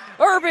Irby.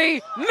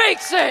 Irby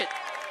makes it.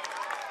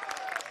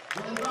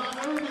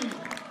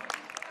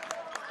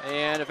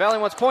 And if Valley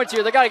wants points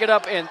here, they got to get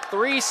up in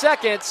 3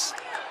 seconds.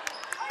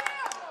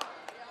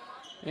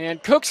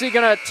 And Cooksey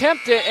going to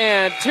attempt it,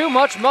 and too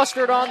much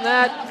mustard on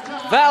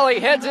that.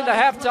 Valley heads into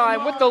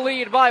halftime with the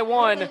lead by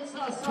 1,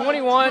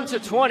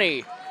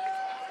 21-20.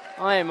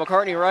 I am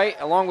McCartney Wright,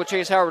 along with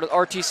Chase Howard with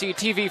RTC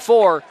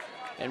TV4,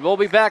 and we'll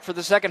be back for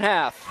the second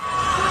half.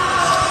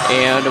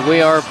 And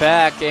we are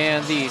back,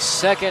 and the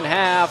second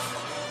half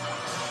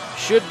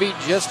should be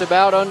just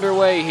about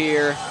underway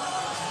here.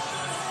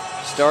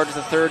 Started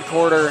the third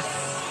quarter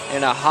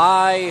in a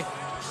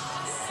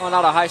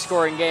not a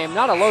high-scoring game,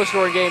 not a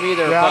low-scoring game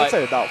either. Yeah, but I'd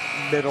say about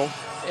middle.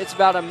 It's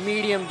about a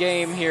medium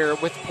game here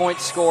with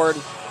points scored.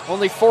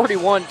 Only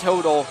 41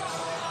 total.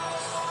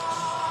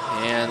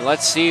 And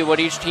let's see what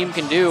each team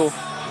can do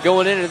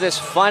going into this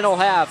final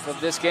half of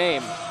this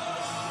game.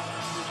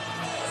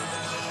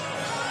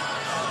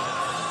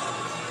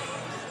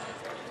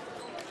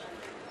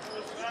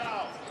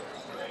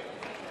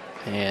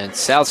 And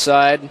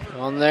Southside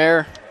on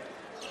their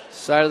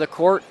side of the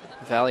court.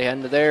 Valley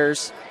heading to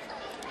theirs.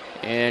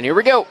 And here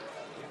we go.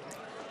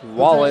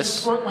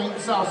 Wallace.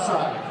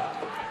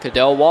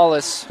 Cadell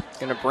Wallace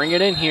going to bring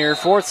it in here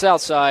for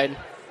Southside.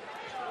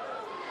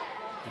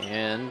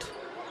 And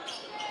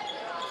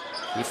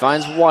he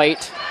finds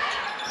White.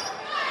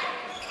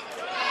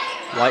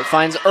 White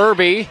finds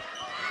Irby.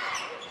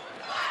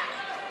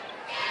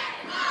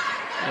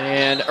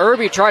 And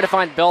Irby tried to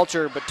find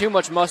Belcher, but too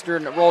much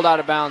mustard and it rolled out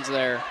of bounds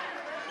there.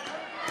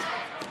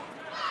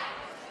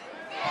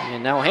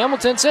 And now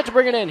Hamilton set to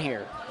bring it in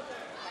here.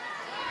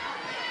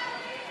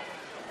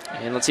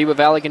 And let's see what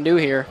Valley can do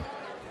here.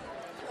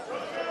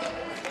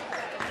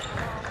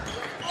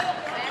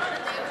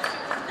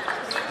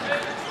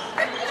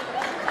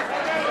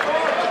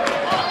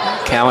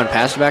 Cowan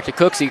passes back to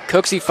Cooksey.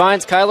 Cooksey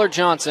finds Kyler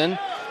Johnson.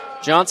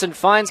 Johnson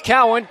finds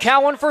Cowan.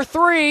 Cowan for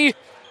three.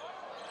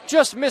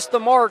 Just missed the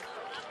mark.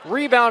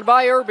 Rebound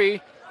by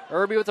Irby.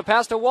 Irby with the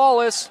pass to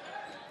Wallace.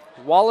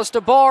 Wallace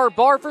to Barr.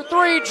 Barr for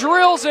three.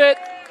 Drills it.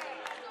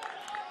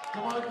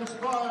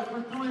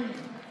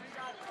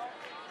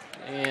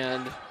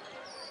 And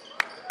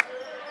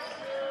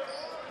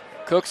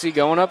Cooksey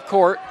going up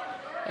court.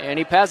 And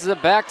he passes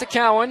it back to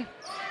Cowan.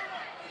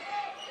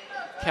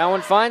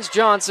 Cowan finds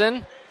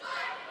Johnson.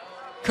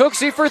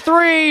 Cooksey for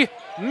three.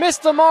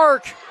 Missed the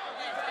mark.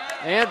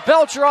 And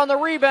Belcher on the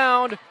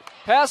rebound.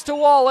 Pass to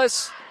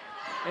Wallace.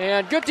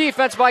 And good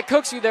defense by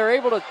Cooksey. They're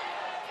able to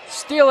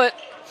steal it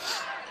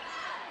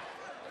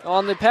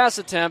on the pass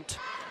attempt.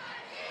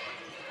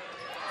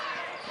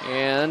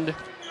 And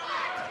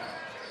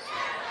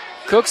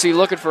Cooksey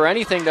looking for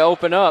anything to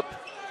open up.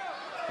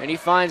 And he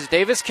finds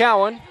Davis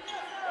Cowan.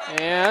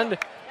 And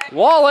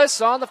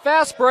Wallace on the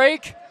fast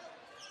break.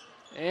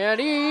 And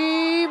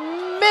he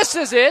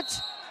misses it.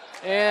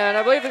 And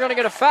I believe they're going to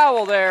get a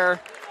foul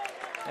there.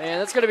 And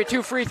that's going to be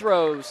 2 free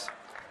throws.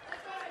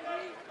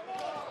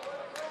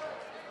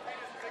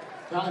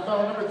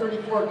 Foul number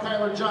 34,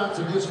 Kyler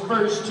Johnson, his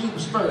first,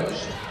 team's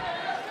first.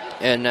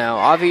 And now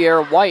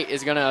Javier White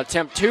is going to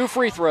attempt 2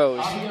 free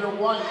throws. Javier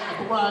White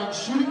at the line,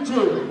 shooting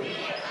 2.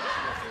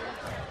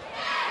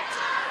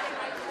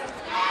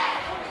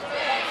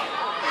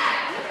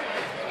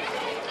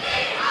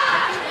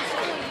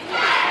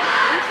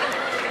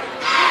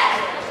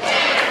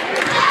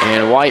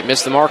 And White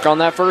missed the mark on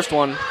that first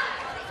one.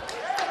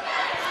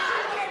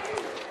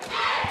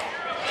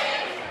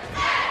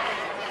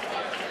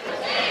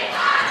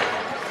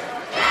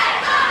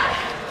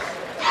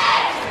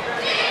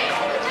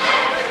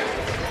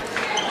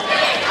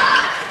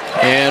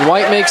 And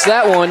White makes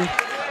that one.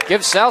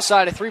 Gives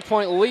Southside a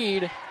 3-point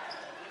lead.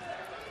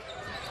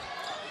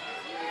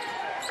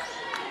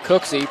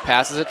 Cooksey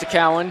passes it to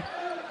Cowan.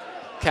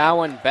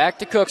 Cowan back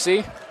to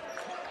Cooksey.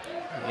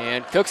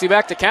 And Cooksey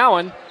back to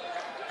Cowan.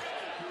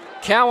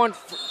 Cowan.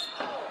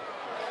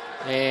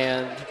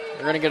 And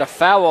they're going to get a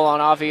foul on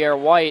Javier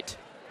White.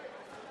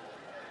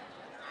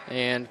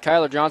 And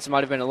Kyler Johnson might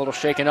have been a little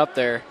shaken up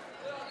there.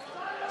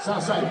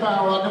 Southside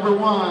foul on number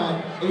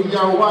 1,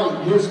 Javier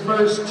White, his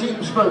first,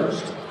 team's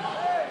first.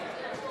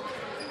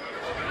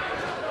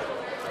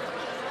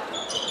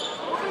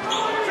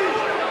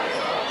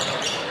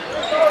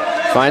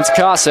 Finds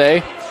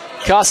Kase.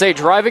 Kase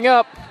driving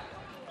up.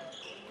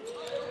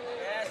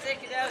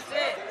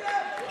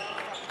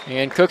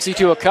 And Cooksey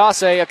to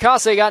Akase.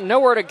 Akase got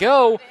nowhere to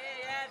go.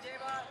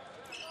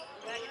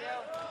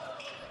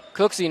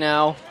 Cooksey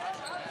now.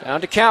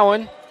 Down to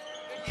Cowan.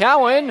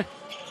 Cowan.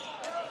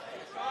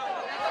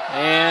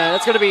 And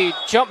that's going to be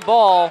jump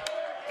ball.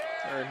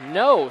 Or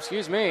no,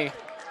 excuse me.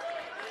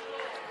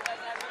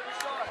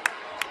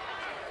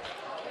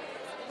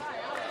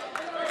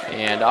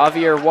 And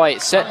Javier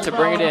White set to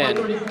bring it in.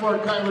 34,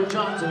 Kyler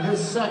Johnson,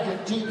 his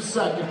second, team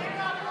second.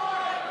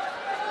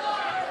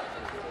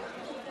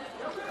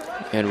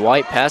 And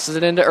White passes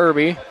it into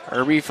Irby.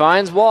 Irby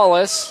finds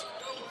Wallace.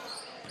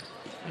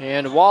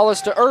 And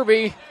Wallace to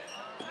Irby.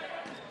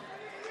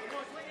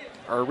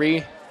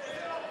 Irby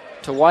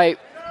to White.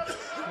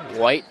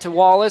 White to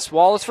Wallace.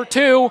 Wallace for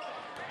 2.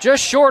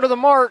 Just short of the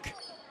mark.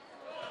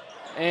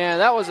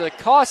 And that was a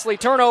costly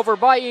turnover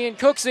by Ian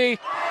Cooksey.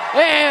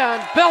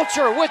 And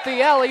Belcher with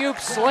the alley-oop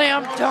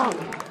slam dunk.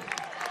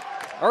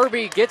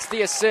 Irby gets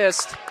the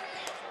assist.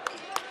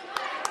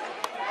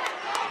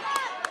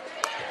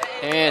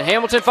 And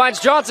Hamilton finds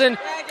Johnson.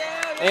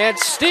 And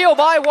steal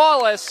by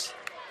Wallace.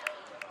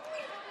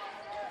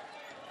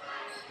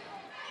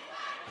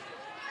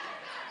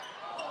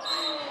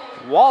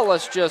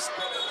 Wallace just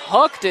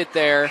hucked it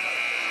there.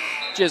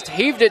 Just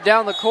heaved it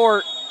down the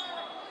court.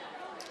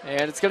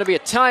 And it's going to be a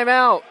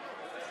timeout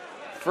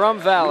from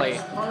Valley.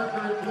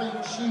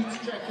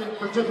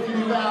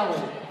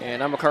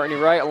 And I'm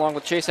McCartney Wright along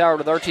with Chase Howard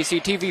with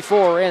RTC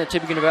TV4 and the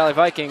Tippecanoe Valley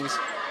Vikings.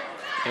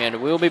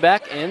 And we'll be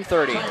back in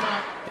 30.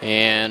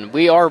 And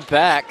we are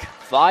back.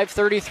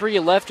 5:33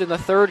 left in the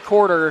third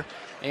quarter.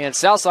 And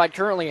Southside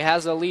currently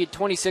has a lead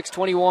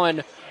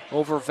 26-21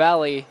 over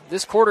Valley.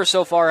 This quarter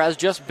so far has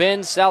just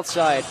been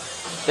Southside.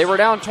 They were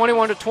down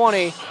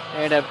 21-20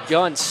 and have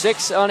done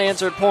 6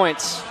 unanswered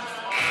points.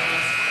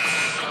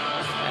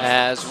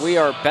 As we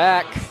are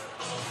back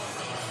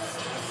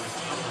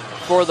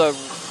for the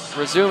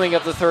resuming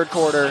of the third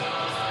quarter.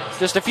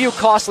 Just a few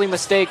costly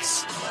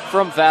mistakes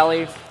from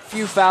Valley.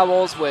 Few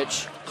fouls,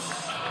 which,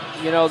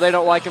 you know, they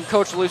don't like him.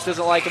 Coach Luce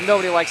doesn't like him.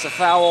 Nobody likes a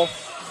foul.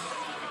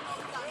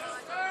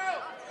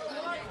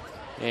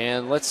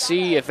 And let's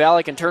see if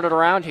Valley can turn it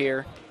around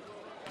here.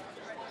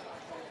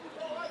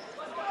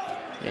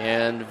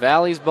 And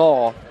Valley's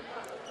ball.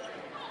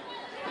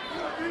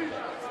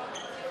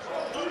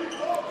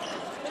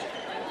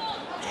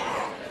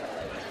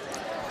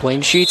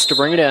 Playing Sheets to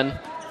bring it in.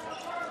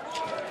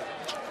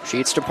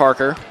 Sheets to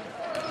Parker.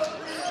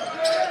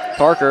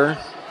 Parker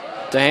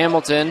to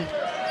Hamilton.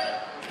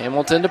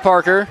 Hamilton to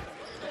Parker.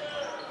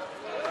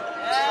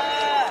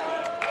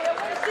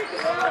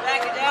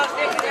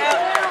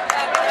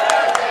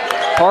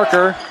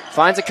 Parker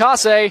finds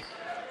Akase.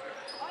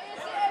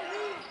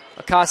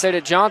 Akase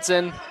to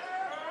Johnson.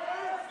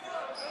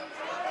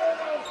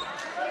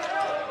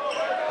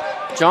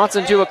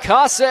 Johnson to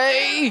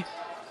Akase.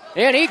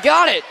 And he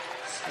got it.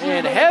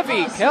 And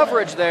heavy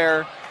coverage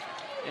there.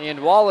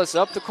 And Wallace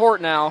up the court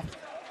now.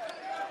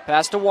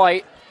 Pass to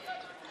White.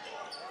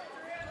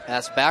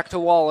 Pass back to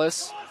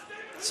Wallace.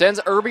 Sends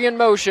Irby in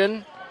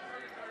motion.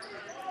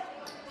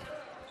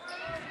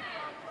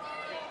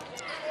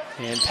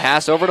 And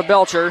pass over to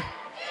Belcher.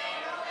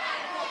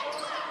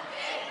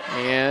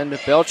 And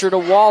Belcher to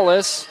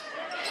Wallace.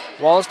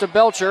 Wallace to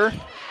Belcher.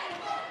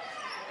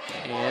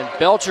 And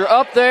Belcher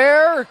up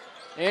there.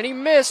 And he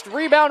missed.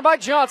 Rebound by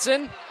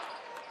Johnson.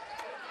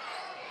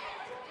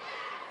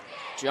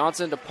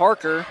 Johnson to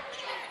Parker.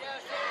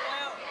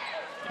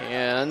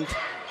 And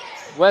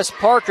Wes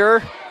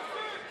Parker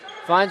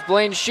finds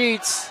Blaine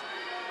Sheets.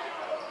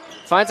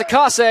 Finds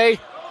Akase.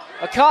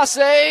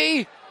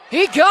 Akase.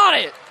 He got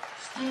it.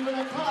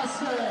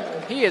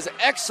 He is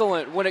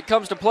excellent when it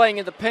comes to playing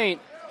in the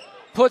paint.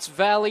 Puts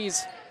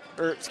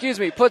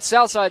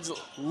Southside's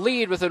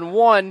lead within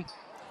 1.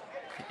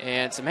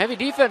 And some heavy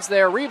defense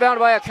there. Rebound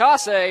by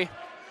Akase.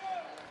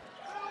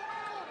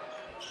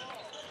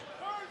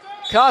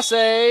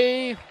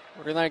 Akase.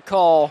 We're going to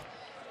call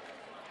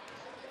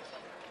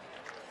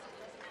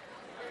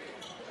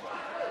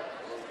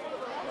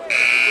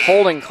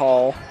holding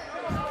call,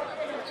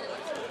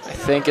 I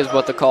think is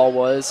what the call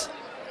was.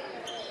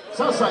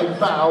 Southside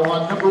foul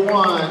on number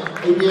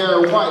 1,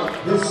 Xavier White,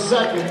 his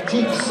second,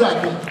 team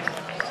second.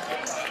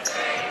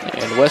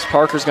 And Wes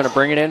Parker's going to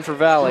bring it in for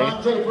Valley.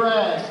 Devontae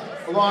Bragg,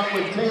 along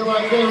with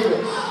Taylor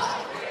Davis.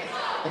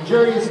 And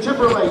Jarius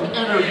Timberlake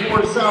entered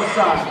for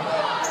Southside.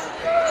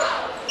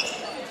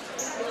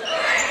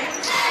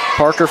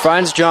 Parker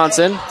finds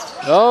Johnson.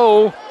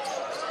 Oh.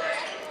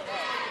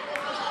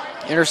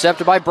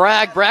 Intercepted by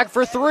Bragg. Bragg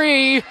for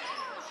 3.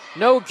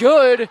 No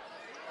good.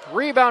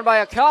 Rebound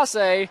by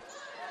Akase.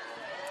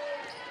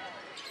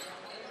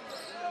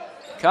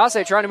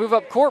 Akase trying to move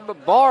up court,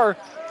 but Barr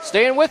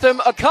staying with him.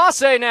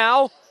 Akase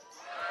now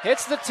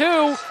hits the 2,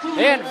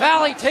 and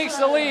Valley takes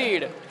the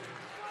lead.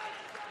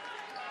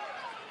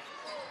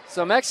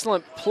 Some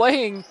excellent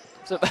playing,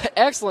 some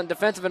excellent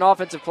defensive and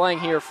offensive playing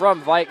here from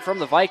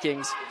the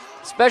Vikings,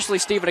 especially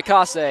Stephen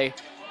Akase.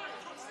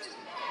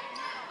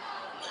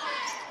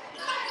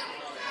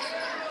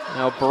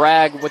 Now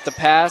Bragg with the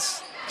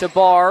pass to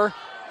Barr.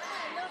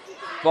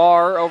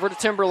 Barr over to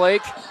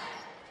Timberlake.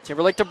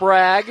 Timberlake to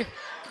Bragg.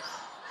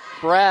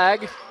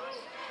 Bragg.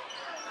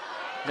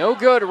 No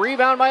good.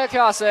 Rebound by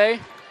Akase.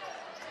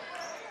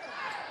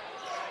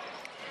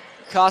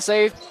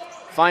 Akase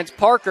finds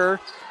Parker.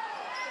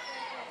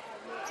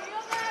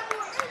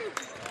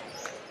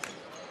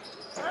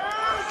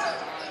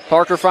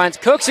 Parker finds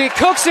Cooksey.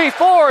 Cooksey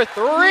for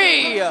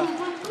 3.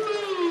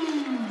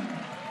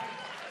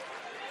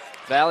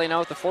 Valley now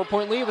with the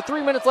 4-point lead with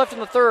 3 minutes left in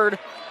the third.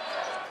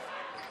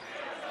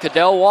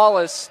 Cadell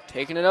Wallace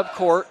taking it up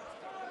court.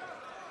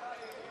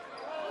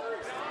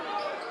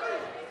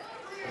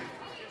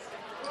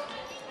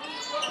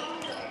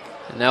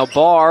 And now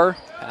Barr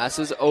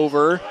passes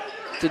over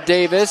to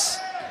Davis.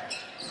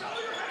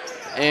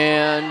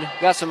 And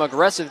got some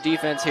aggressive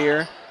defense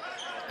here.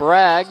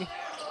 Bragg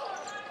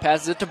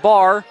passes it to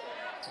Barr.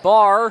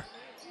 Barr,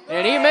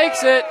 and he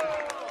makes it.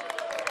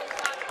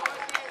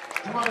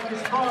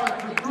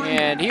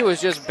 And he was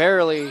just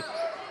barely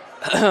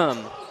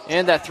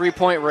in that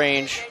 3-point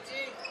range.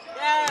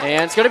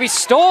 And it's going to be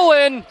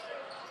stolen.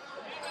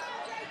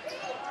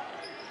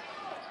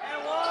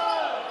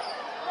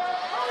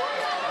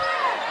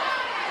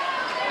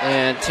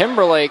 And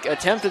Timberlake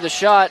attempted the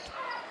shot.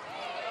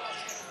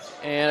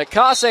 And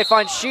Akase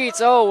finds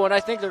Sheets. Oh, and I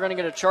think they're going to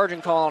get a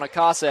charging call on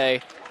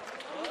Akase.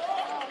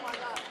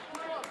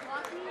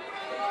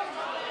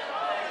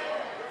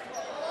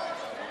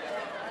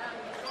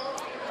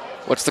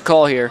 What's the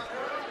call here?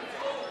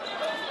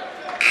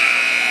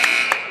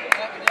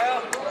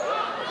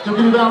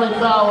 Tippecanoe Valley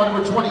foul on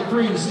number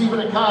 23, Stephen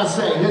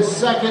Akase, his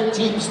second,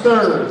 team's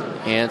third.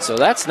 And so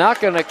that's not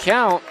going to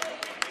count,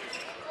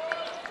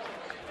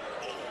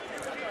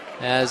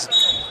 as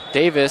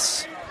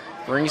Davis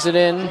brings it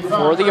in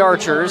for the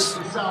Archers.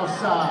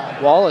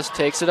 Wallace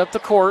takes it up the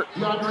court.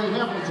 DeAndre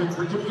Hamilton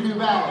for Tippecanoe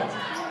Valley.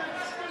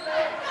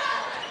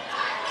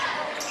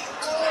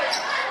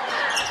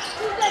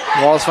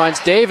 Wallace finds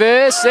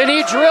Davis, and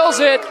he drills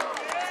it.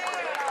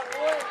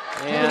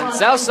 And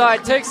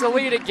Southside takes the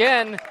lead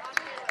again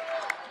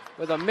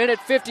with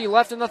 1:50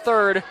 left in the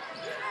third.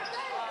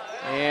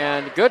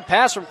 And good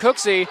pass from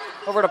Cooksey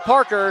over to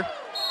Parker.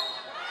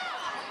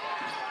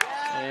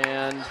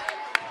 And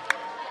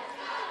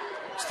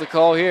what's the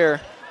call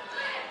here?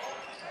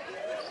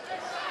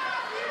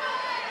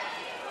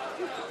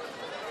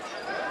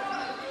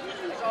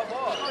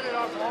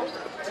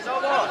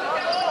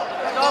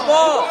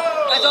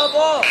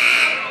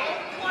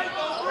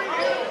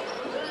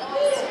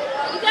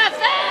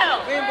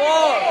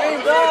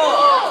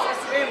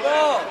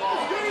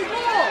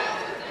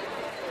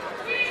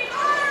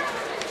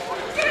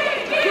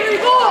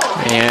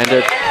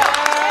 And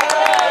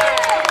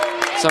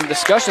some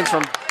discussions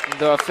from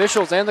the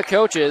officials and the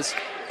coaches,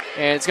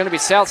 and it's going to be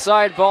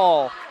Southside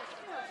ball.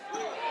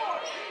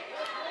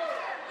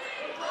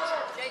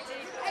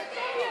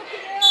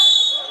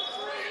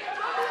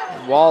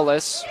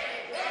 Wallace.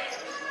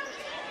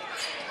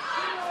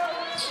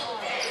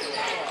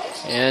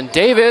 And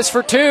Davis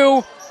for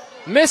 2.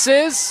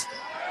 Misses.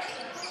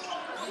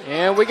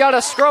 And we got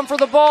a scrum for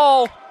the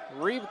ball.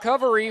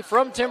 Recovery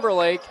from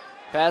Timberlake.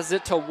 Passes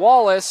it to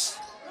Wallace.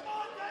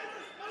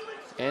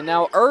 And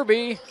now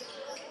Irby.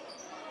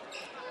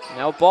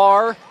 Now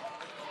Barr.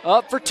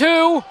 Up for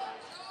 2.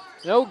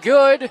 No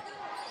good.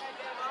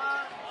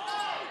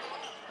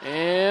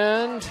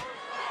 And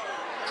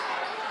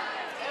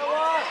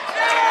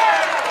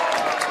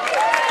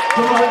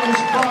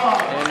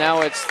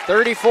now it's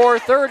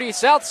 34-30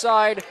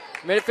 Southside.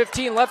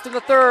 1:15 left in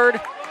the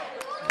third.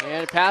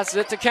 And passes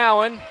it to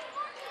Cowan.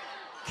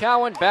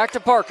 Cowan back to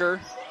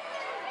Parker.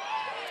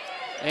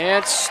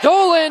 And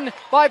stolen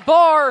by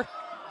Barr.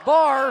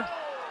 Barr.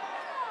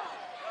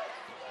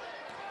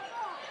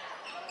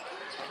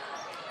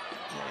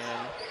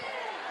 And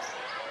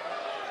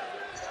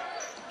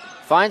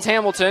finds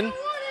Hamilton.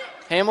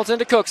 Hamilton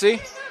to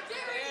Cooksey.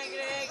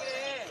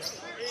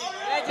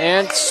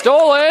 And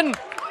stolen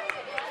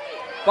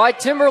by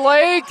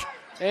Timberlake.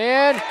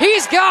 And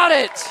he's got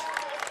it.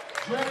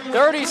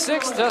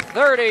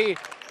 36-30.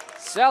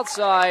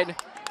 Southside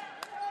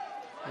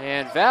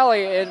And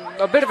Valley in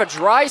a bit of a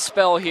dry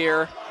spell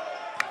here.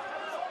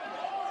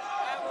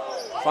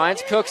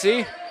 Finds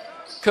Cooksey.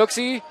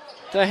 Cooksey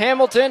to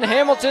Hamilton.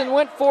 Hamilton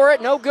went for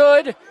it. No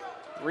good.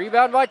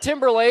 Rebound by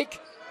Timberlake.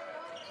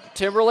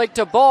 Timberlake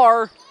to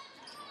Barr.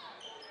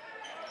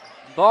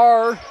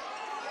 Barr.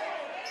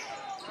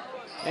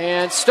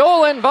 And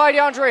stolen by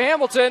DeAndre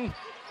Hamilton.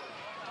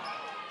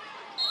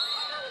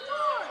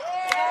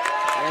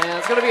 And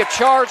it's going to be a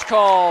charge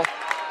call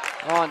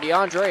on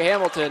DeAndre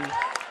Hamilton.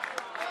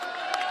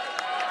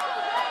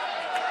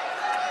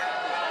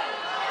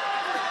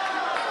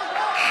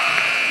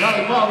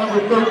 Valley foul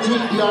number 13,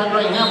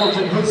 DeAndre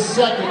Hamilton, his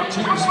second,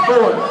 team's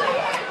fourth.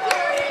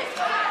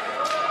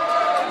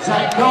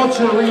 Zach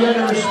Belcher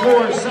re-enters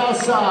for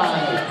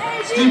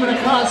Southside. Stephen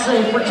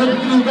Akase for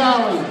Tippecanoe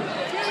Valley.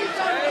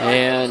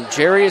 And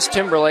Jarius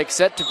Timberlake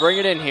set to bring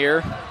it in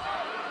here.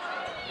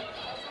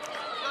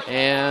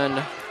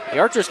 And the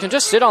Archers can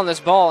just sit on this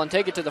ball and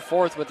take it to the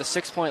fourth with a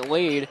 6-point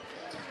lead.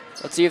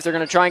 Let's see if they're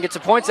going to try and get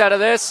some points out of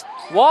this.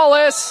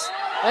 Wallace,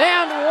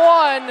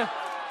 and one.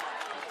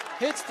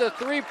 Hits the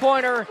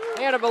three-pointer,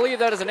 and I believe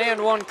that is an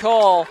and one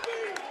call.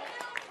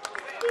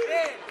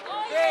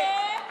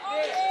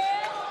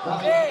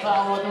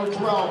 Foul number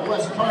 12,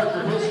 Wes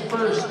Parker, his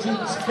first,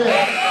 team's fifth.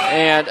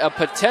 And a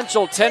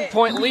potential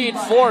 10-point lead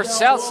for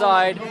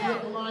Southside,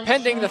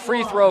 pending the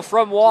free throw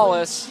from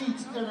Wallace.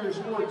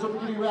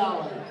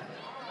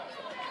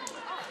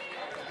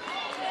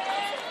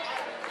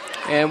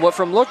 And went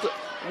from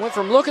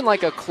looking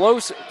like a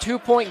close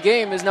 2-point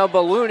game is now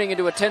ballooning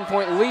into a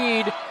 10-point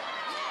lead.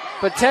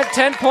 But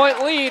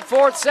 10-point lead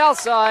for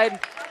Southside.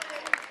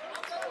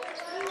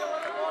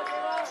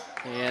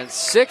 And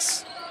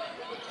 6.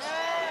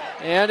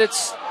 And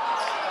it's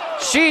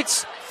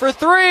Sheets for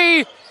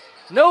 3.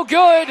 No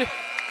good.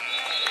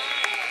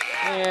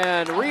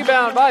 And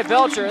rebound by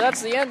Belcher.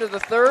 That's the end of the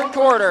third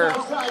quarter.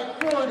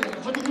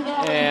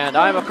 And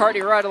I'm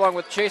McCartney Wright along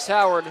with Chase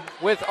Howard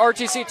with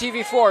RTC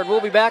TV4. And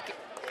we'll be back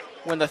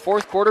when the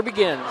fourth quarter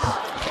begins.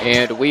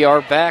 And we are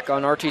back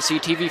on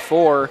RTC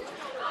TV4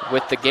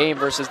 with the game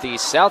versus the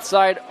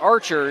Southside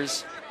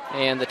Archers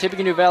and the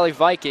Tippecanoe Valley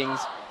Vikings.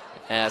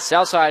 As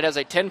Southside has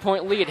a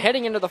 10-point lead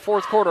heading into the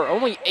fourth quarter.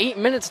 Only 8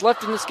 minutes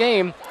left in this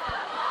game.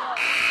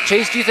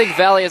 Chase, do you think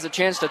Valley has a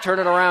chance to turn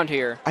it around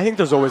here? I think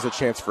there's always a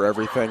chance for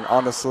everything,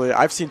 honestly.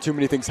 I've seen too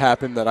many things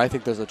happen that I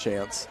think there's a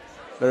chance.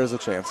 There is a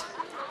chance.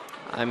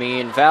 I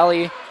mean,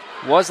 Valley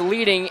was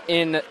leading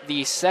in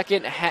the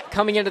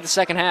coming into the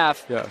second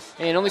half. Yes.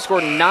 And only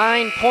scored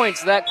 9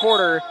 points that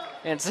quarter.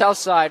 And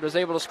Southside was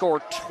able to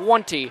score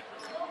 20.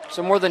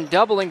 So more than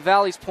doubling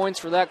Valley's points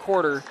for that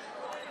quarter.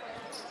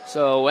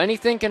 So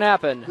anything can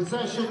happen.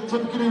 Possession,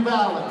 Tippecanoe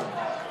Valley.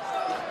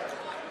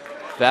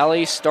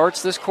 Valley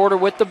starts this quarter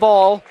with the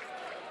ball.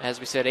 As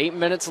we said, 8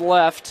 minutes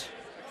left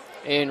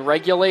in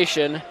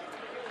regulation.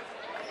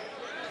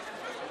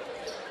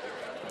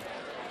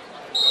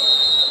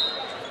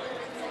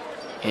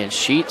 And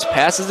Sheets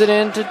passes it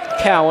in to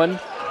Cowan.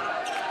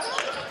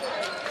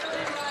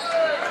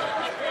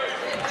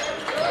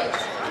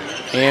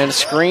 And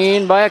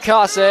screen by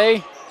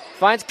Akase.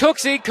 Finds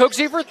Cooksey.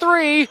 Cooksey for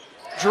 3.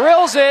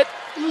 Drills it.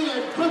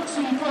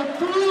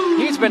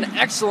 He's been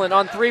excellent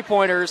on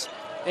three-pointers.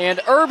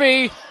 And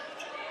Irby.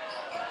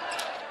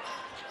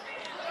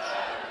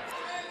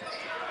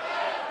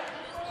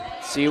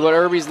 See what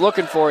Irby's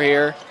looking for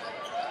here.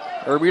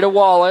 Irby to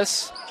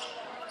Wallace.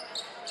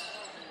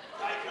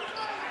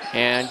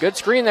 And good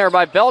screen there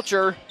by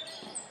Belcher.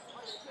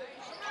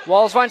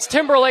 Wallace finds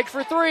Timberlake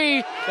for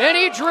 3. And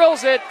he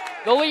drills it.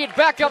 The lead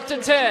back up to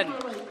 10.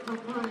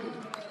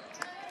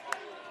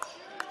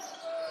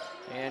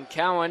 And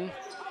Cowan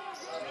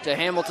to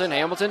Hamilton.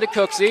 Hamilton to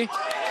Cooksey.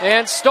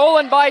 And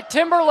stolen by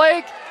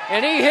Timberlake.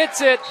 And he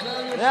hits it.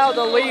 Now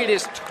the lead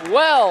is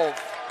 12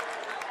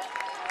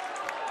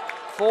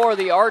 for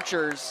the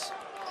Archers.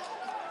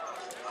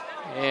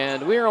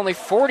 And we are only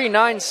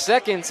 49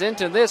 seconds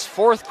into this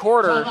fourth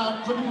quarter.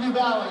 Tippecanoe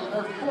Valley,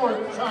 their fourth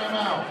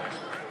timeout.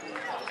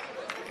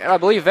 And I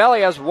believe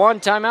Valley has one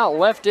timeout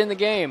left in the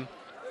game.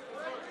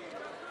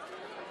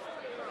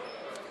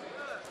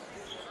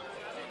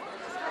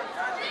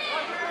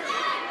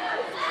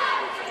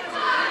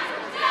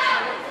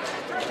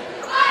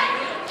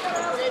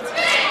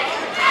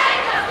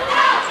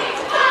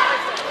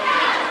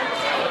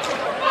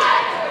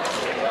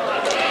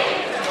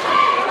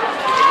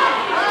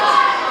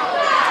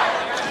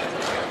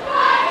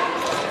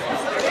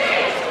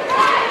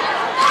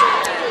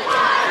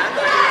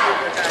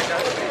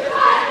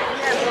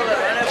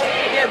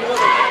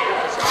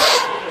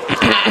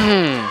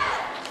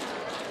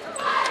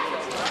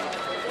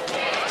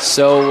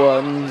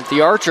 So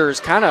the Archers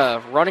kind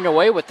of running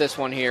away with this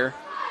one here.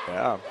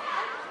 Yeah.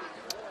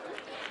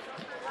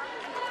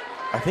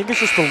 I think it's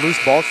just the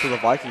loose balls for the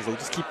Vikings. They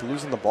just keep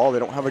losing the ball. They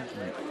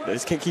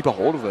just can't keep a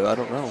hold of it. I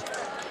don't know.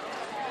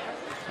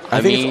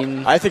 I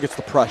think it's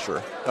the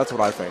pressure. That's what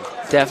I think.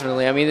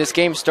 Definitely. I mean, this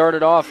game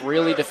started off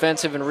really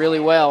defensive and really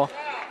well.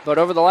 But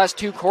over the last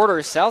two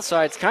quarters,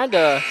 Southside's kind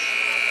of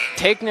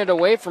taking it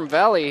away from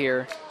Valley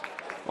here.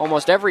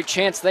 almost every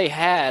chance they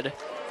had.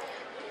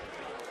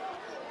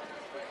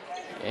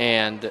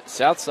 And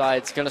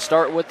Southside's going to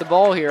start with the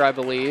ball here, I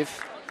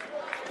believe.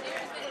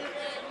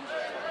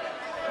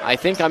 I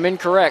think I'm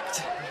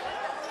incorrect.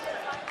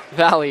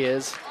 Valley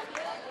is.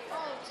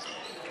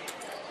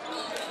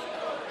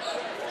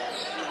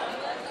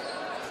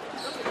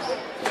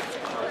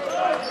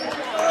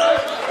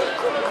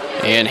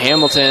 And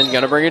Hamilton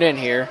going to bring it in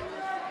here.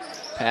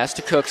 Pass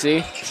to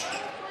Cooksey.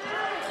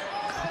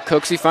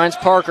 Cooksey finds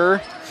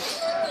Parker.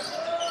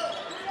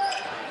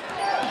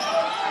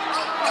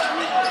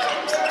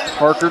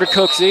 Parker to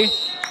Cooksey.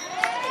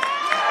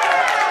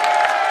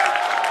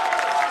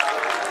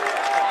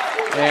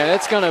 And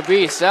it's going to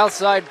be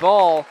Southside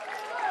ball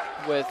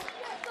with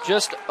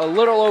just a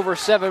little over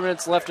 7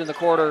 minutes left in the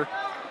quarter.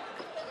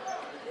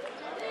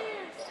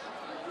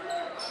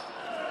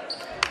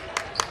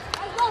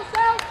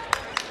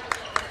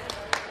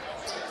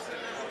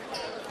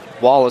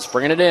 Wallace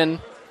bringing it in.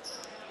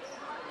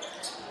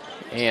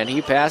 And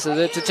he passes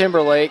it to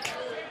Timberlake.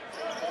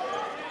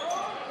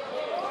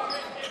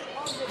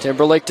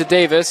 Timberlake to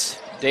Davis.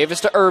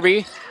 Davis to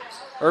Irby.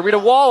 Irby to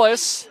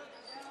Wallace.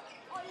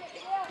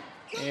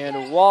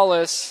 And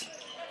Wallace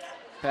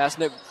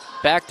passing it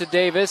back to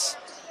Davis.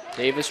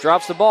 Davis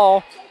drops the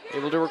ball.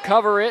 Able to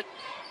recover it.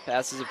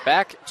 Passes it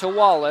back to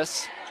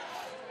Wallace.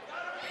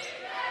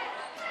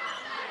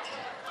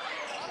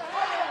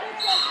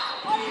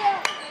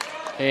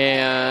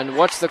 And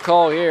what's the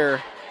call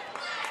here?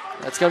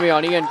 That's going to be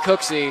on Ian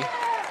Cooksey.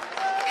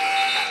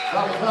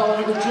 Foul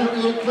number 2,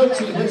 Ian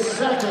Cooksey, his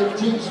second,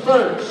 team's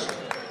first.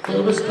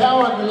 Davis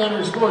Cowan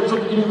re-enters for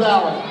Tippecanoe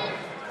Valley.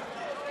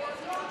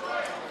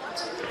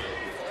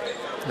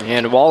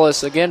 And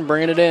Wallace again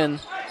bringing it in.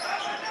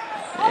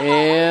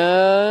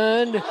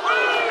 And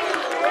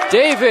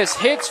Davis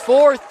hits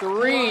for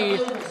 3.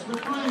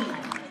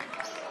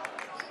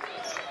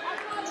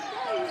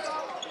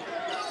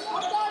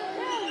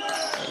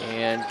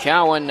 And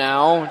Cowan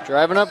now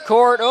driving up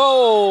court.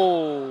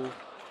 Oh!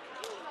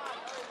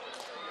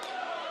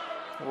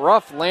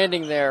 Rough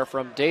landing there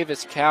from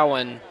Davis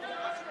Cowan.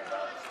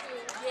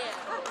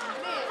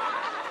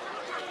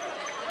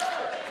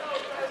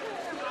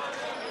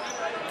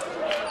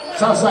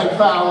 Southside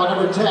foul on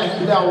number 10,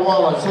 Cadell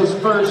Wallace, his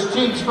first,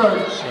 team's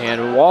first.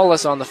 And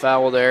Wallace on the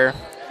foul there.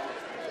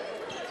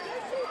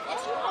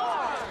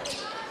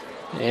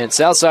 And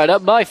Southside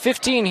up by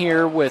 15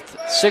 here with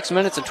 6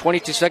 minutes and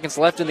 22 seconds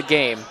left in the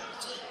game.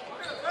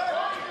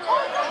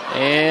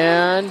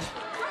 And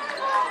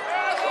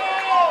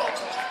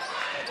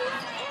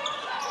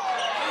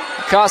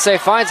Akase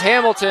finds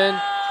Hamilton.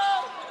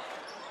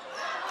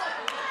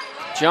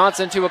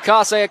 Johnson to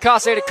Akase.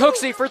 Akase to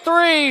Cooksey for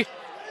 3.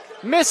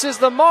 Misses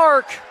the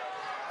mark.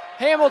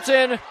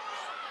 Hamilton.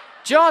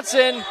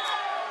 Johnson.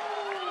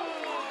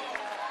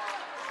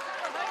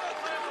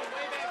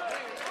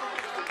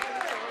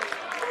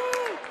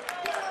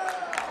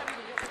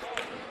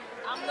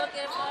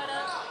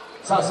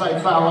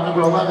 Southside foul on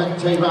number 11,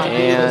 Tavon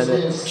And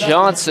Davis.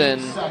 Johnson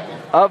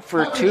up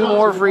for 2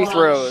 more free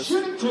throws.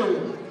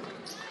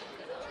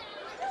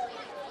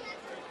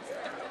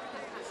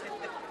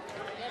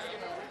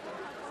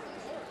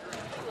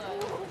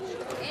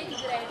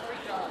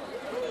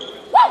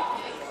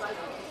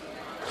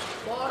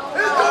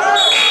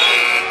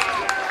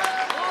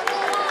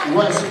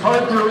 Wes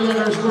Parker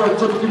re-enters for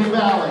Tippecanoe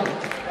Valley.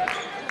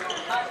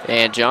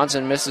 And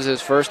Johnson misses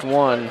his first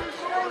one.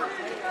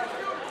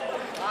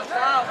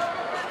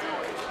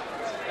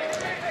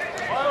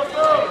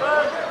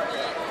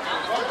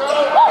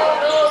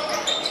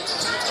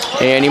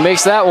 And he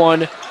makes that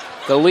one.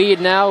 The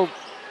lead now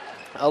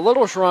a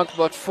little shrunk,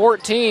 but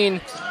 14.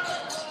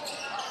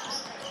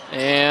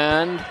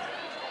 And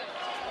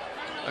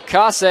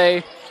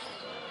Akase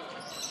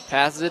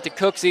passes it to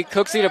Cooksey.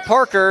 Cooksey to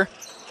Parker.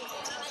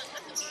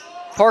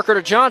 Parker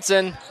to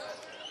Johnson.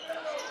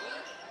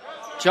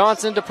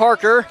 Johnson to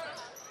Parker.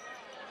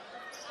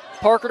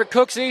 Parker to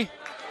Cooksey.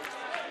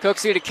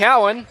 Cooksey to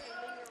Cowan.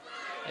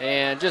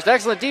 And just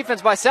excellent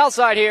defense by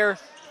Southside here.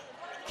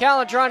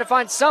 Cowan trying to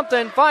find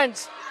something.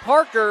 Finds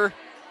Parker.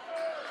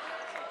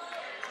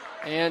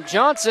 And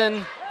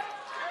Johnson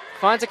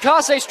finds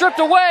Akase stripped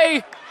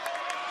away.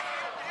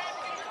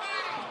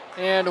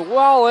 And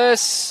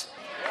Wallace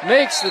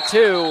makes the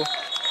 2.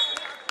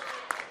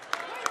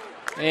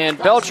 And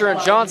Belcher and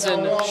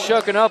Johnson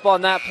shooken up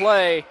on that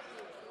play.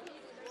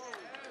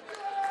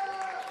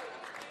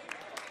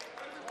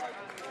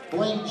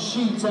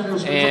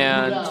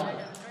 And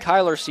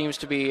Kyler seems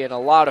to be in a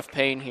lot of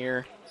pain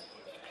here.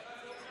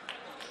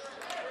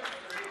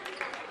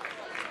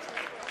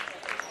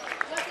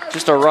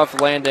 Just a rough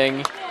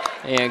landing.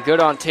 And good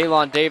on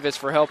Talon Davis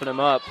for helping him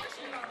up.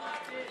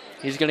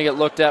 He's going to get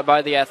looked at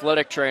by the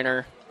athletic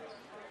trainer.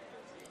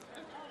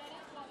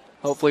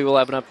 Hopefully we'll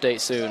have an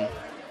update soon.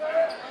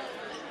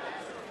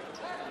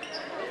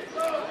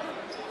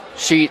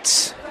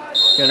 Sheets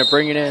going to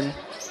bring it in.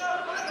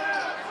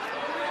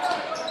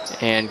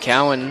 And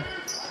Cowan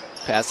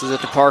passes it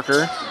to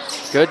Parker.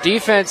 Good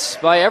defense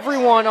by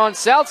everyone on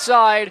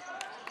Southside.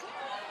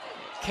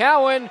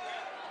 Cowan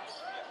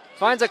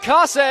Finds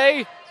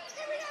Akase.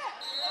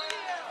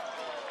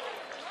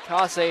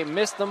 Akase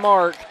missed the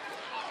mark.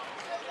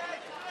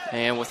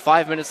 And with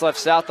 5 minutes left,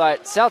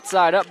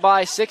 Southside up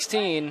by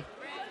 16.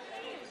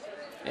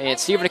 And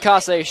Stephen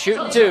Akase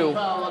shooting two.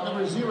 Foul on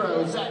number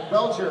 0, Zach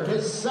Belcher,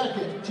 his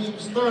second,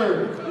 team's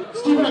third.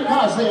 Stephen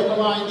Akase at the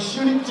line,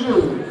 shooting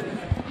two.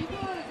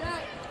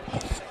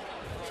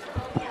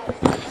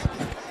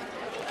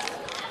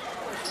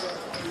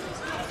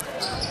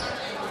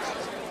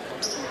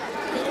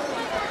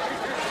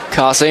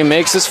 Akase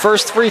makes his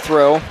first free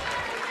throw.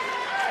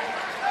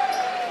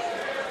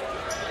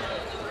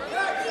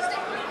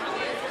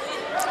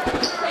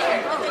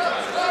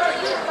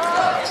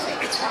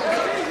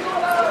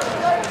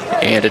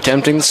 And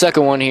attempting the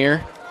second one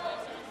here.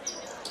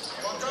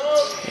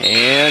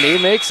 And he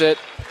makes it.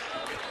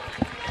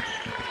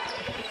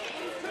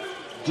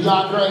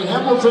 DeAndre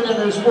Hamilton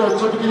enters for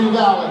Tippecanoe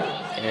Valley.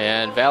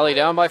 And Valley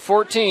down by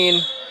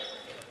 14.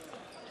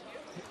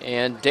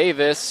 And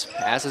Davis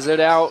passes it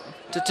out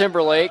to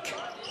Timberlake.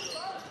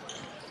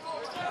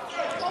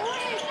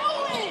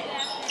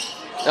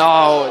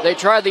 Oh, they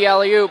tried the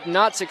alley-oop,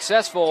 not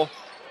successful.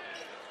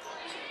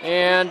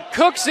 And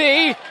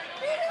Cooksey.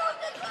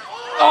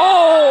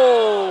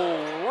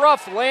 Oh,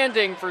 rough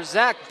landing for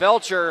Zach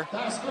Belcher.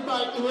 Basket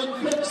by Ian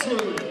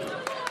Cooksey.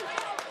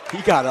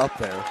 He got up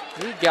there.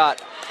 He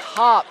got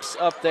hops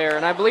up there,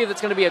 and I believe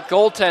it's going to be a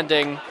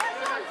goaltending.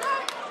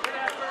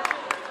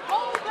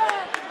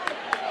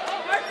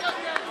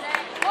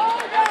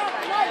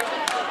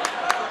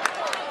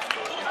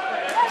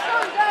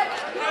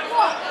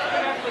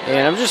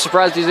 And I'm just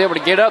surprised he's able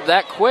to get up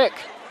that quick.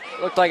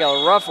 Looked like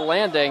a rough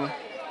landing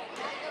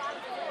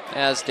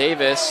as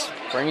Davis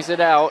brings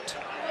it out.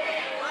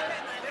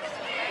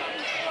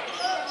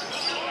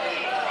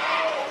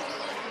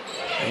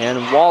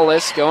 And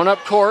Wallace going up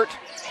court.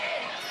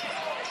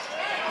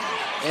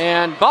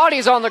 And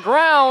bodies on the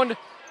ground.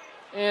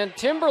 And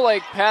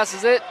Timberlake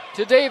passes it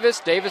to Davis.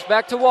 Davis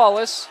back to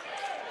Wallace.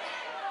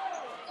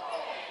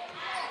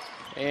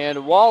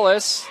 And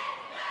Wallace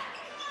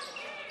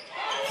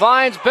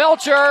finds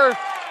Belcher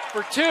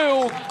for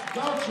two.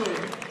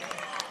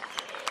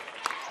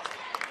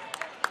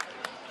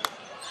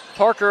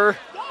 Parker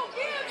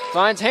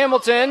finds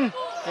Hamilton.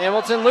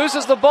 Hamilton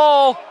loses the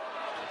ball.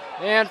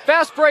 And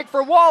fast break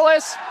for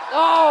Wallace.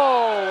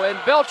 Oh, and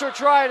Belcher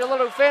tried a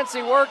little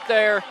fancy work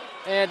there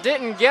and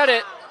didn't get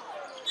it.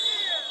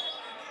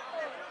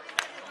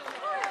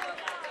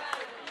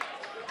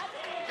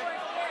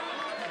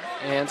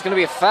 And it's going to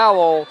be a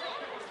foul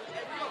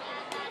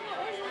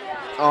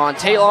on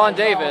Taylon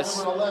Davis.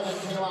 Number 11,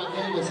 Taylon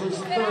Davis, his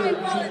third,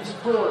 team's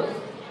fourth.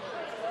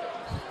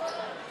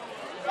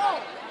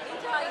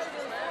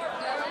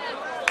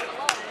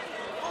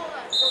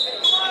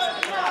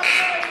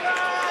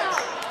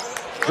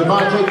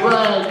 Devontae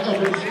Bragg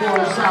enters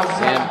for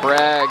Southside. And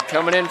Bragg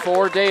coming in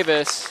for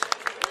Davis.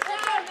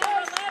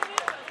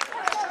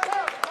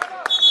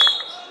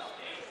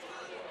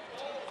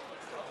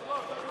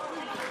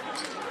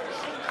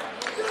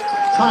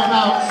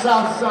 Timeout,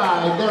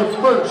 Southside, their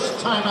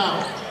first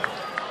timeout.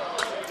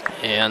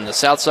 And the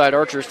Southside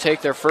Archers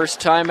take their first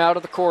timeout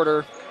of the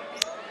quarter.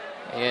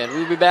 And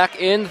we'll be back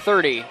in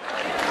 30.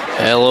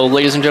 Hello,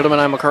 ladies and gentlemen.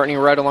 I'm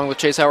McCartney, right along with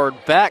Chase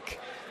Howard, back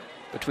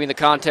between the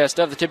contest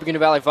of the Tippecanoe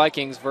Valley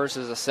Vikings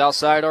versus the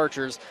Southside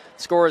Archers.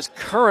 The score is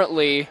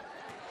currently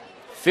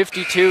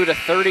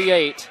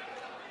 52-38.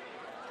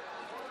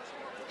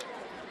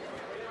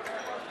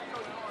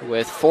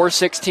 With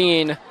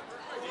 4:16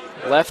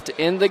 left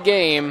in the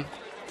game.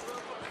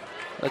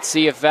 Let's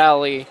see if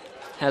Valley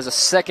has a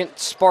second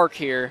spark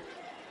here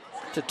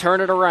to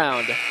turn it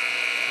around.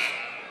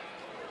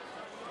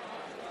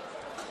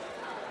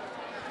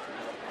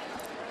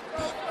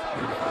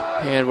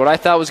 And what I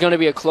thought was going to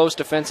be a close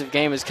defensive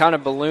game is kind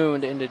of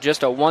ballooned into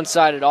just a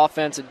one-sided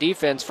offense and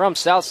defense from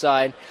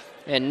Southside,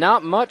 and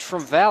not much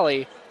from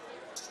Valley.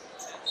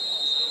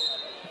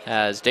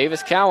 As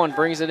Davis Cowan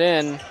brings it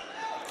in,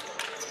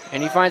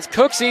 and he finds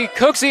Cooksey.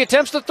 Cooksey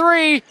attempts the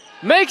three,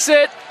 makes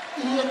it.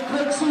 Ian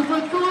Cooksey for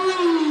three.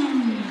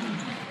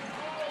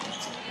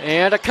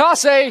 And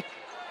Akase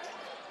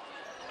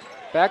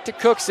back to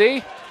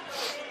Cooksey.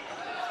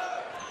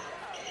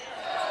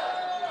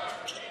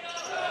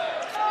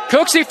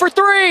 Cooksey for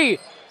three,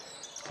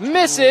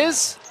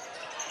 misses.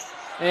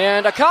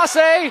 And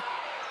Akase,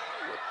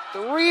 the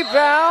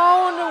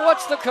rebound,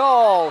 what's the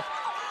call?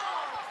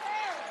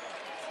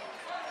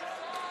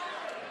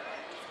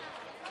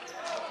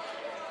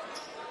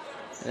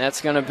 And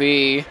that's going to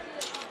be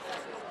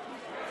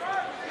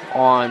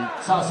on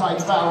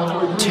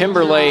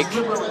Timberlake.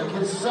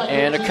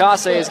 And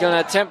Akase is going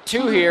to attempt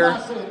two here.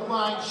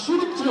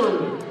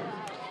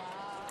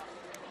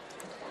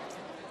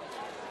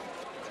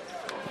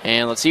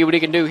 And let's see what he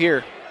can do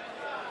here.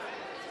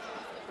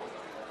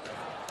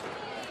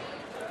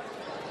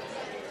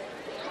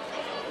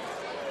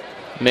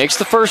 Makes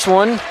the first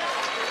one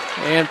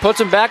and puts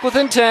him back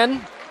within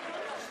 10.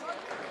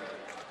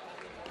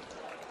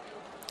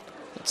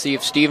 Let's see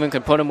if Steven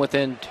can put him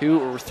within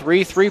 2 or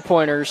 3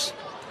 3-pointers.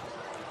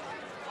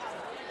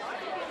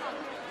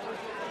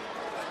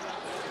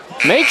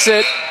 Makes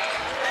it.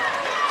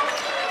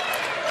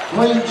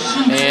 Wade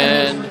Sheets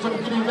And for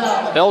Tippecanoe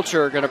Valley.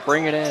 Belcher going to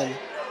bring it in.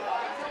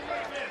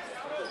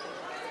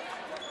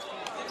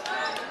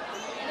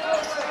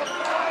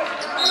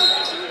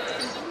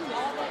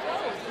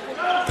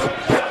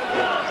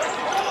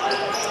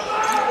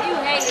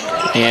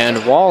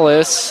 And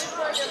Wallace,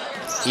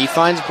 he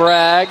finds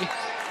Bragg.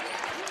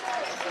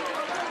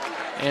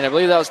 And I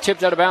believe that was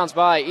tipped out of bounds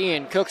by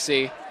Ian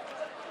Cooksey.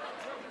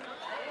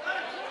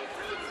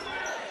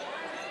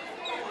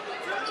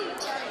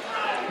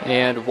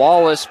 And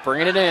Wallace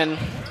bringing it in.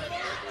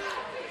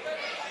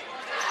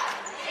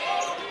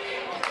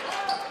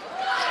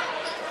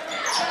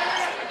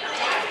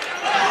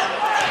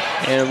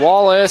 And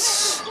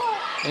Wallace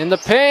in the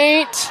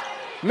paint.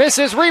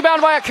 Misses.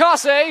 Rebound by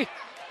Akase.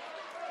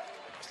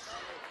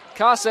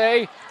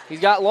 Akase, he's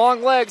got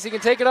long legs. He can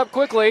take it up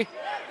quickly.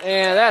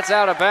 And that's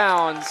out of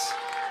bounds.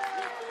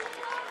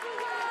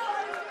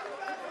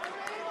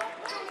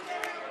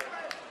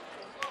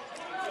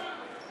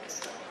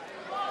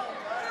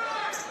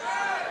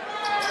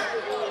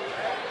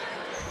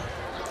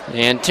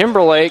 And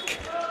Timberlake,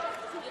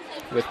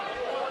 with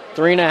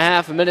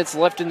 3.5 minutes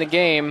left in the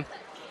game,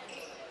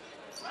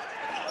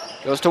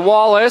 goes to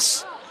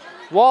Wallace.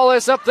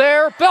 Wallace up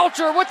there.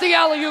 Belcher with the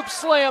alley-oop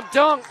slam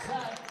dunk.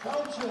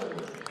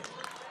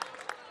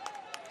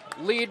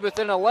 Lead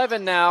within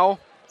 11 now.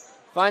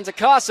 Finds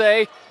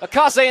Akase.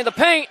 Akase in the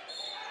paint.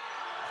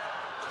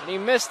 And he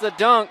missed the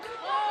dunk.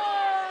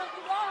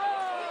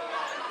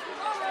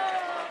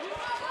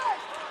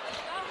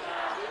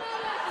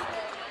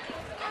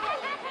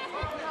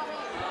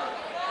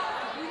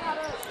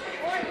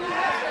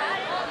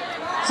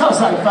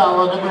 Southside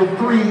foul on number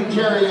 3,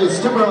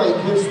 Jarius Timberlake,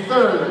 his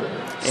third.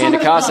 And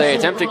Akase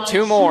attempting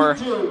 2 more.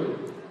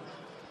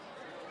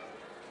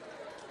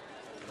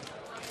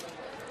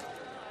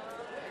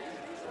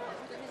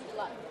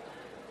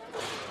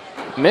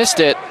 Missed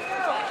it.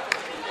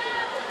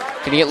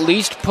 Can he at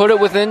least put it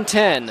within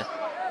 10?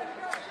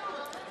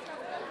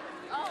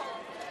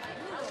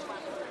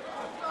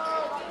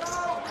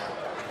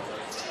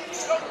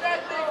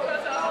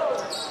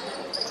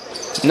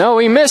 No,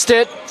 he missed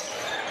it.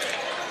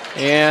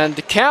 And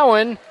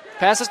Cowan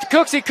passes to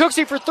Cooksey.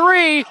 Cooksey for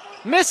 3.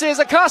 Misses.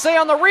 Akase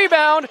on the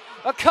rebound.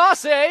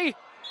 Akase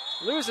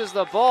loses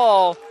the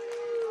ball.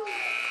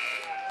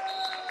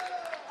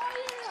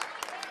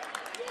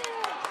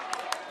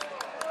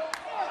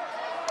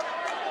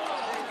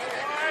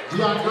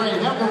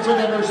 DeAndre Hamilton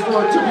enters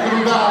for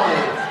Tippecanoe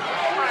Valley.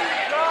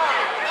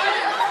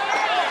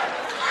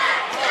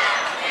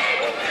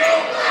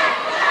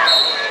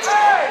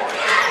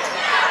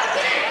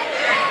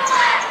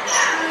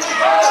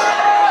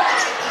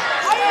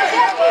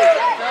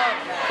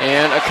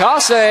 And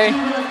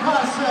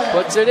Akase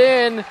puts it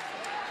in.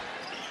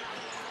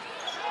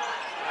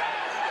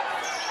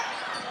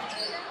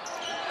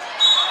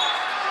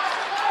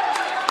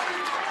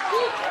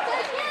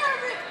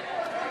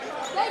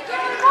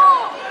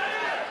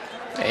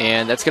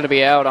 And that's going to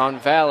be out on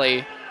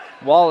Valley.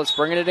 Wallace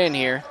bringing it in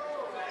here.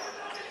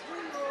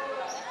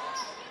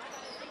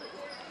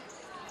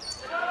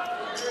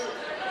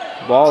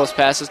 Wallace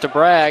passes to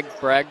Bragg.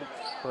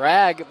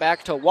 Bragg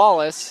back to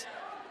Wallace.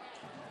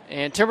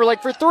 And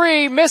Timberlake for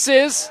 3,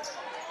 misses.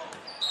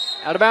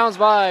 Out of bounds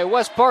by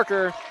Wes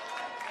Parker.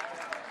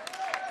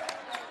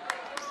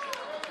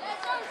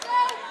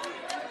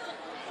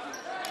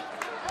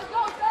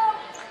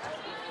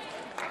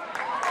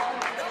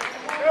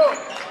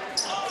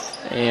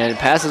 And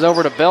passes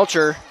over to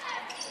Belcher.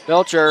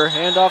 Belcher,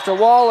 hand off to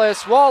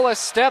Wallace. Wallace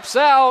steps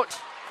out.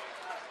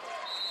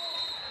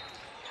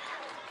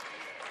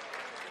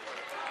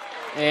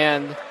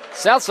 And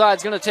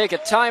Southside's going to take a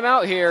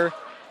timeout here.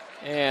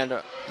 And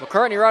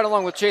McCartney right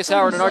along with Chase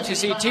Howard and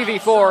RTC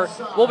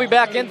TV4. We'll be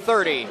back in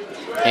 30.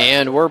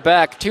 And we're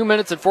back. 2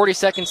 minutes and 40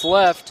 seconds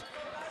left.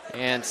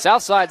 And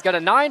Southside's got a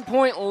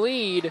 9-point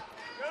lead.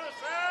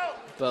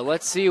 But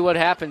let's see what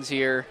happens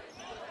here.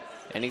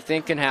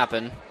 Anything can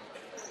happen.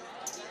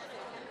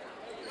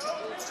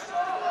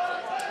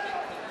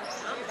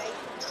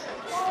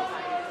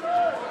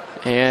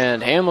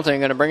 And Hamilton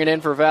going to bring it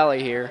in for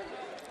Valley here.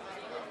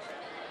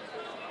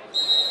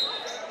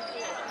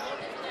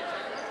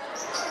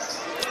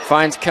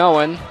 Finds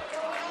Cohen.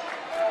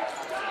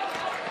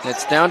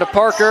 It's down to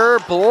Parker.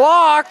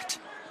 Blocked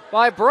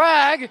by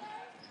Bragg.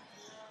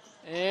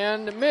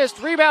 And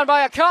missed. Rebound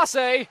by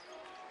Akase.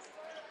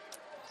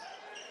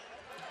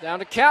 Down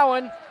to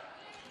Cowan.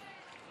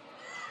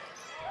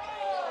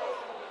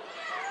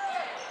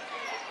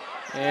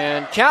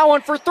 And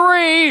Cowan for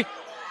 3.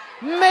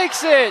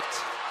 Makes it.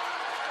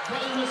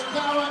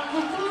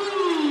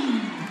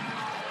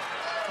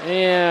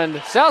 And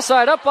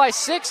Southside up by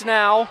 6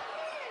 now.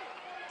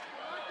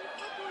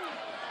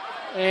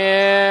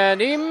 And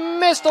he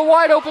missed a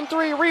wide open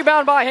 3.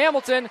 Rebound by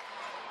Hamilton.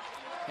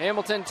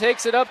 Hamilton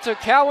takes it up to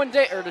Cowan,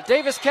 or to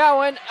Davis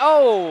Cowan.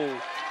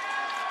 Oh.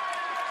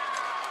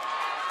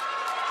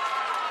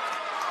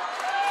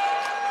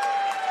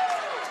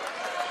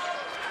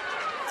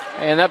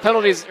 And that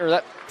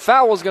that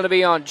foul is going to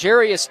be on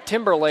Jarius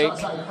Timberlake.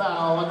 Outside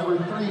foul on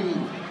number 3.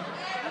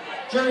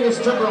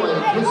 Jarius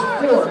Timberlake, his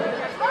 4th.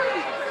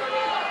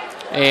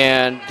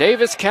 And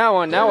Davis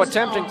Cowan now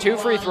attempting 2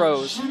 free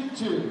throws. Shoot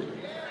 2.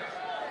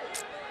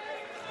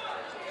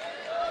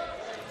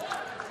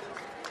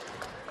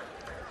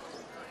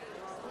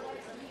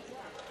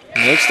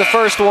 Makes the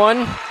first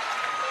one.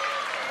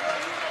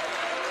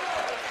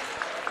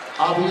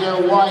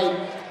 Javier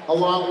White,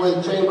 along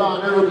with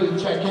Javon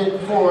Irby, check in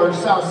for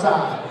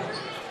Southside.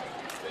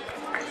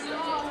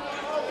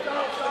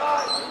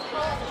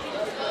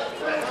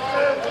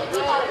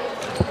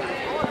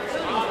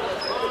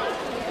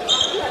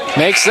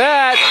 Makes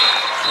that.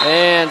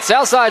 And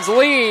Southside's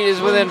lead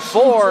is within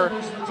 4.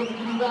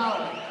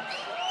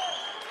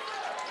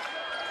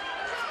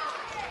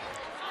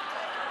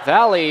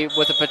 Valley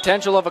with the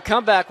potential of a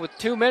comeback with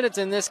 2 minutes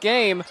in this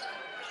game.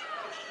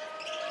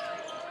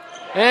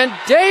 And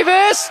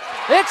Davis,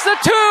 it's the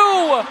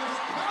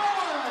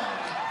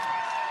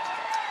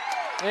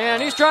 2!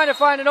 And he's trying to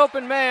find an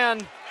open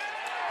man.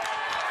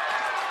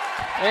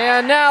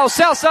 And now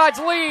Southside's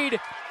lead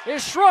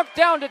is shrunk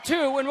down to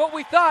 2 in what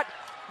we thought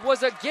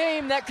was a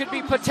game that could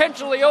be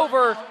potentially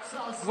over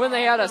when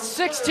they had a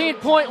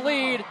 16-point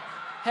lead.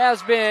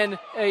 Has been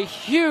a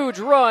huge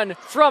run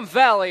from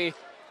Valley.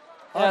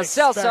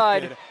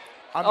 Southside,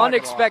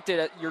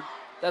 unexpected.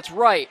 That's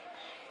right.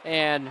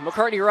 And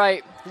McCartney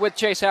Wright with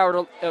Chase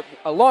Howard,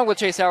 along with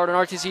Chase Howard on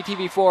RTC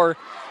TV4.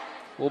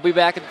 We'll be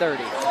back at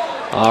 30.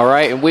 All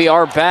right, and we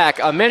are back.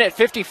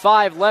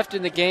 1:55 left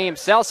in the game.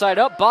 Southside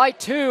up by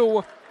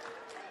 2.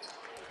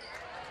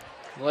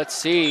 Let's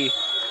see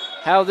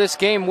how this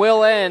game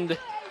will end.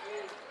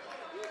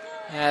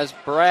 As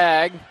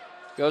Bragg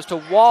goes to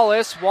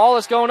Wallace.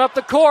 Wallace going up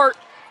the court.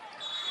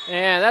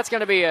 And that's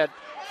going to be a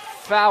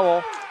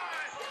foul.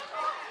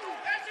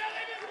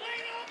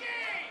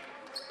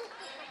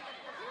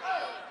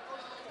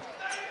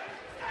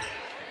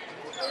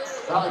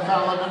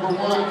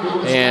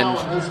 And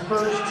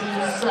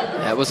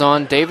that was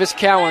on Davis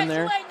Cowan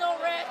there.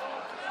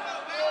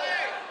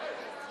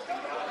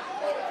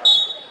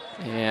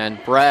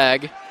 And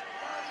Bragg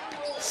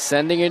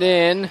sending it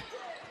in.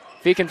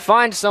 If he can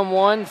find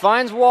someone,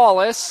 finds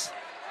Wallace.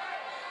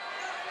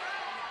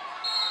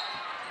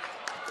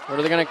 What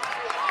are they going to...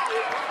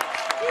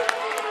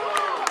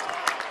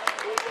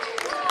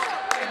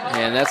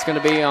 And that's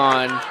going to be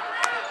on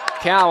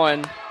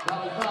Cowan.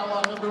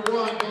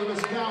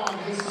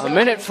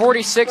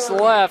 1:46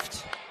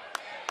 left.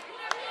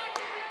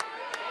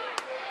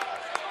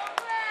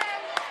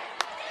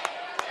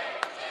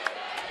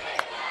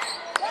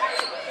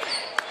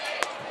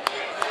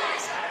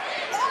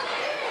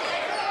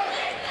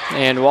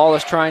 And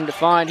Wallace trying to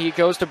find, he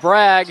goes to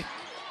Bragg.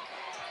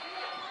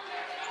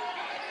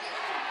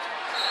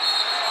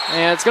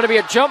 And it's going to be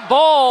a jump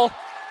ball.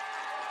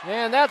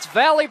 And that's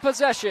Valley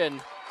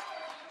possession.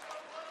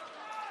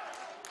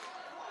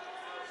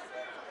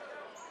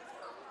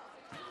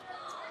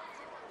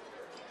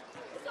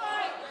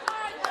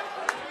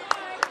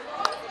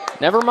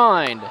 Never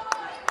mind.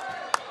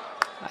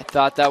 I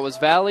thought that was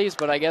Valley's,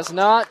 but I guess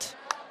not.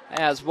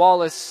 As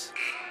Wallace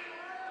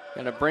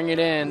going to bring it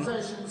in.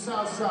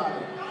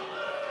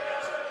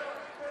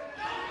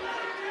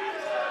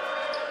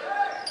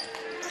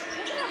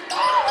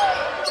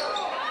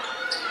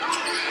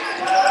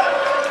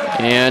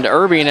 And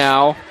Irby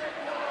now.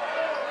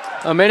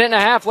 1.5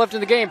 minutes left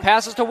in the game.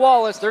 Passes to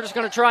Wallace. They're just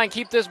going to try and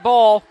keep this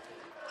ball.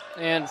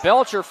 And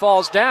Belcher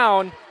falls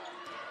down.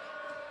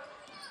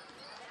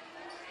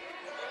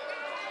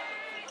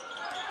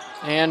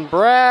 And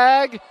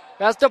Bragg.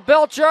 Pass to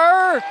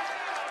Belcher.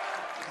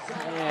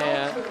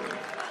 And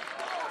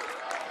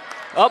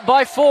up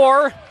by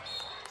 4.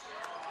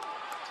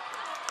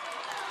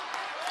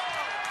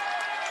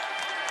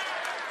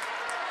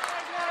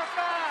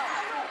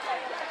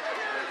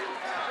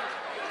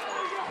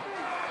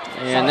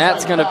 And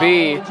that's going to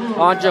be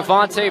on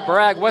Javante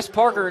Bragg. Wes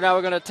Parker now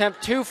we're going to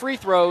attempt 2 free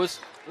throws.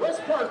 Wes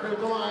Parker,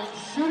 the line,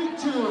 shooting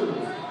 2.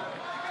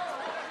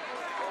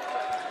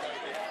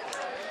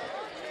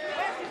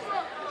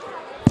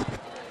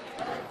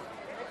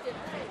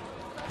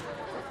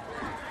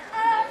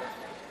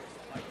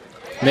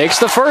 Makes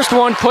the first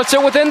one, puts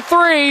it within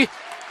 3.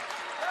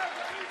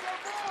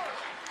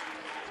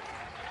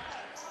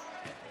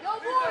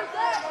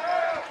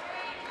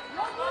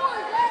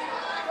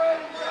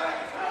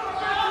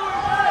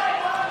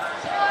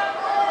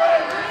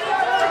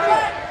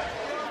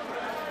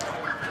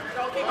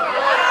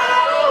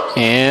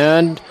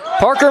 And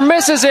Parker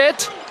misses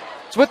it.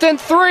 It's within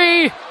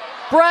 3.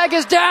 Bragg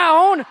is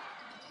down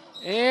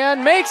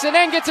and makes it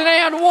and gets an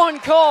and 1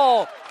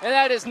 call. And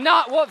that is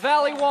not what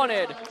Valley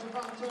wanted.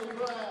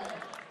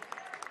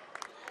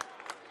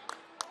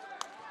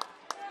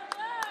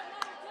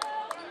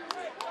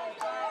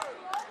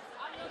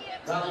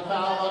 Valley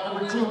foul on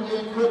number 2,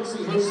 Ian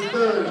Cooksey, his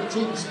 3rd,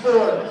 team's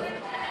 4th.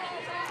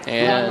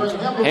 And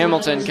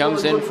Hamilton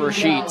comes in for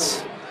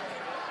Sheets.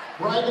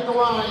 Right at the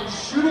line,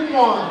 shooting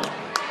 1.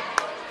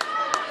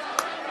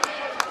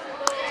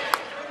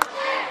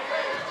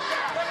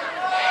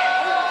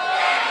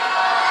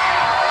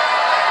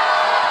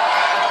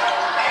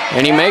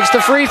 And he makes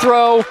the free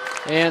throw.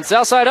 And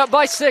Southside up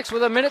by 6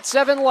 with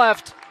 1:07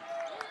 left.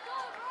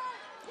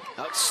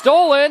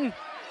 Stolen.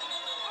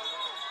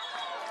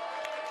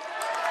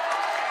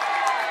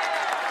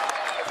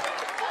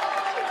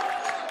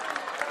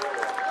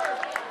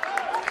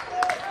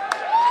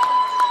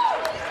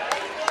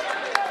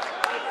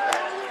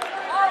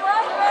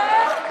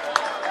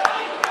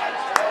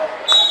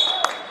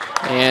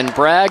 And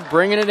Bragg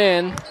bringing it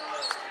in.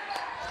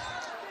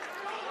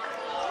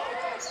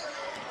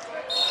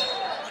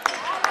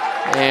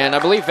 And I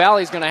believe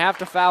Valley's going to have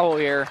to foul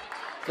here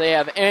if they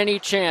have any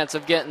chance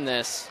of getting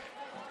this.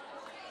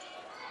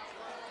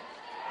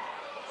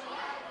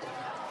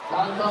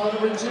 Foul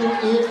number 2,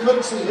 Ian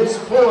Cooksey, his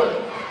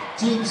 4th,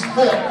 team's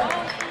 5th.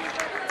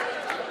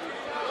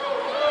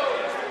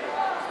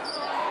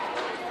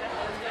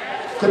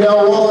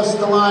 Cadell Wallace at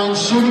the line,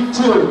 shooting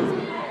 2.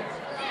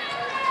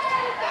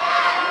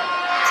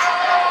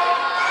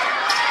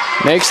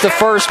 Makes the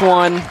first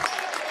one.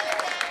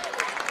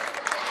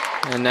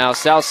 And now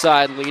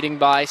Southside leading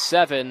by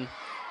 7.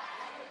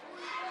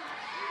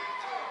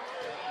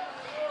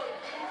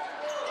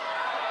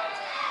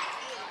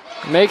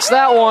 Makes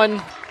that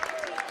one.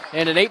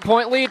 And an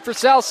 8-point lead for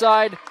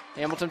Southside.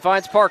 Hamilton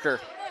finds Parker.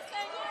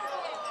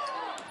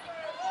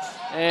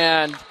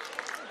 And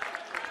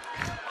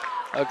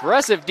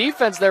aggressive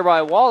defense there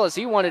by Wallace.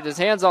 He wanted his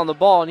hands on the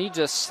ball, and he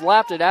just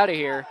slapped it out of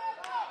here.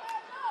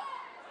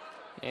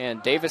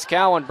 And Davis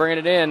Cowan bringing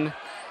it in.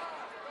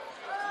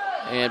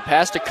 And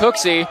pass to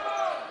Cooksey.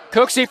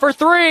 Cooksey for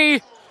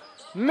 3.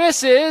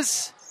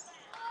 Misses.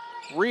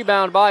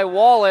 Rebound by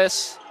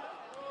Wallace.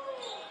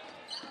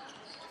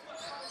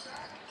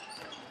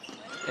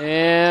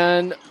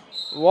 And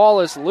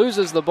Wallace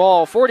loses the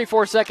ball.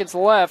 44 seconds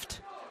left.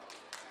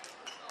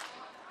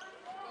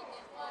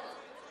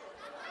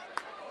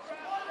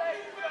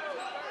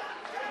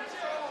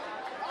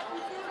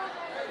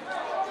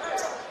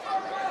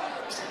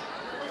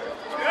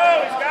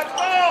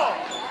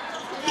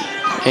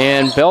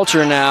 And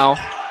Belcher now.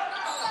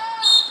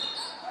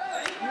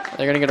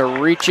 They're going to get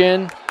a reach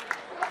in.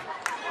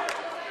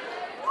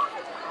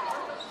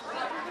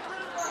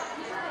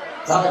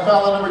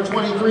 Foul number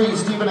 23,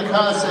 Stephen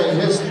Akase,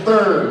 his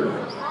 3rd.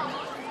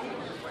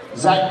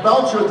 Zach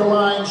Belcher at the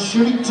line,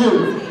 shooting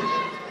 2.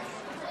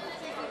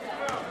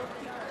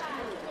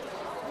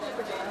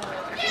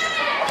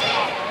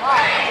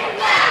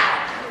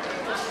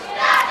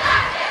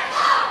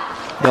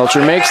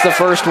 Belcher makes the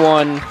first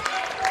one.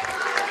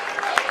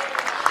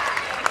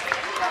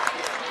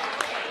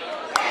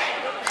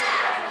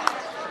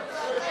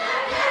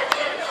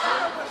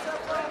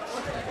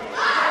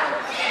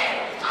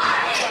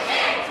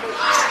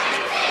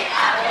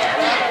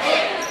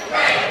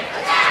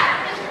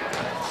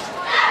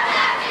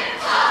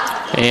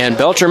 And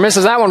Belcher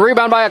misses that one.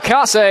 Rebound by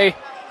Akase.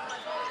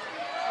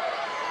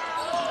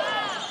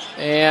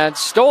 And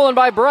stolen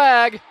by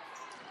Bragg.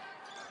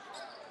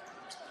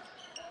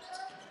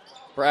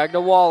 Bragg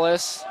to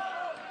Wallace.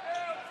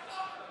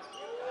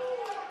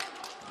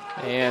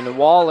 And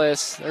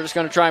Wallace, they're just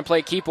going to try and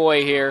play keep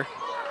away here.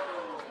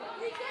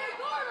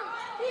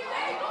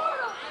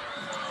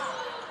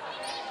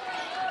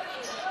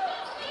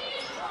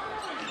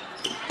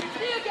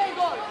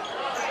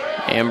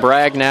 And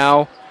Bragg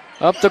now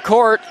up the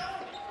court.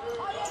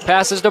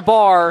 Passes to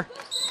Barr.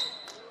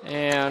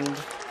 And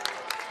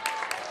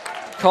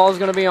call is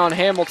going to be on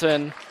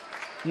Hamilton.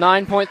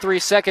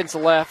 9.3 seconds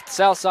left.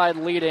 Southside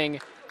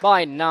leading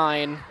by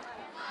 9.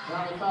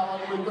 Foul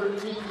number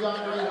 13,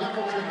 DeAndre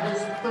Hamilton, his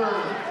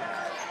 3rd.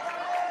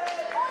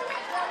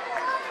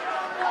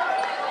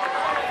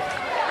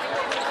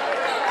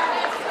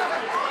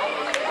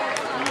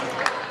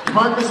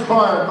 Marcus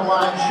Barr at the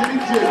line, shooting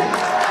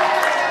 2.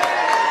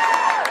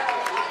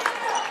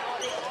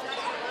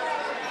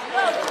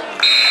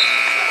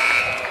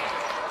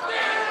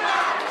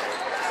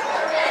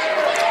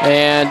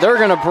 And they're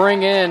going to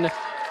bring in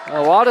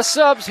a lot of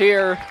subs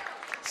here.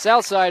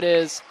 Southside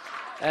is,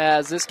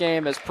 as this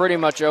game is pretty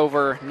much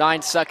over.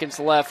 9 seconds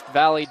left.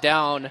 Valley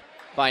down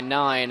by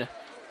 9.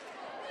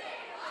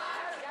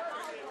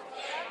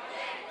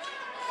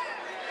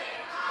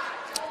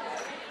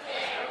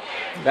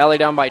 Valley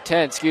down by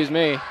 10, excuse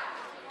me.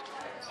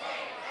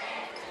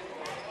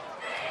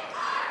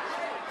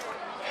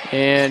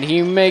 And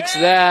he makes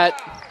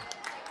that.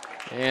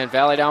 And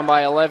Valley down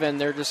by 11.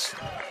 They're just...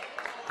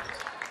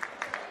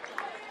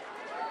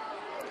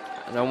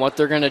 I don't know what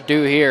they're going to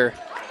do here.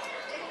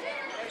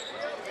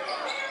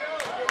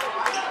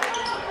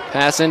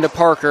 Pass into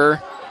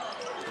Parker.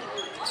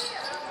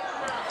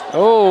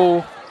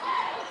 Oh,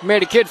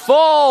 made a kid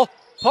fall.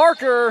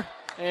 Parker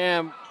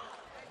and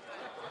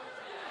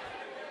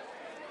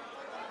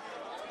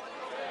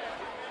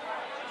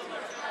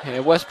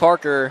Wes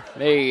Parker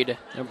made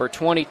number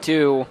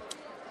 22.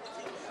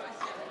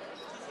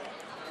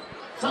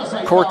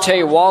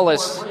 Corte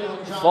Wallace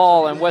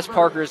fall, and Wes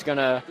Parker is going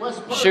to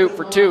shoot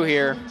for 2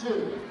 here.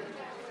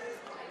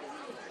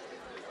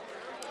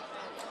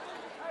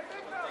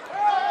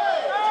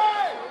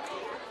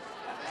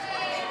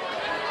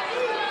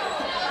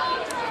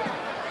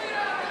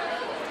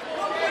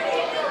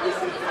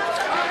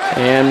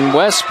 And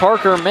Wes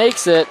Parker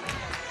makes it.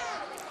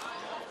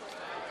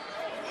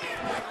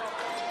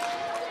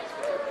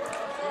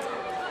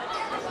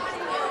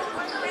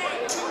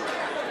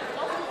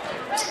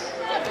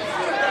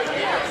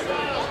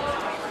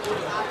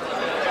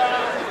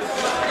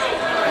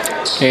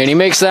 And he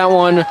makes that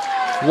one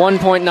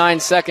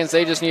 1.9 seconds.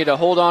 They just need to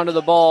hold on to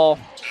the ball.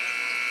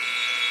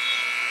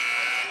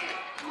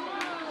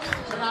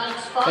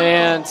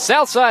 And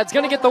Southside's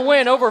going to get the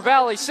win over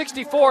Valley,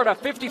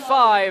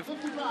 64-55.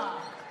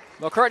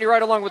 McCartney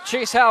right along with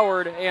Chase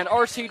Howard and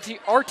RTC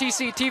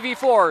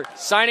TV4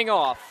 signing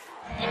off.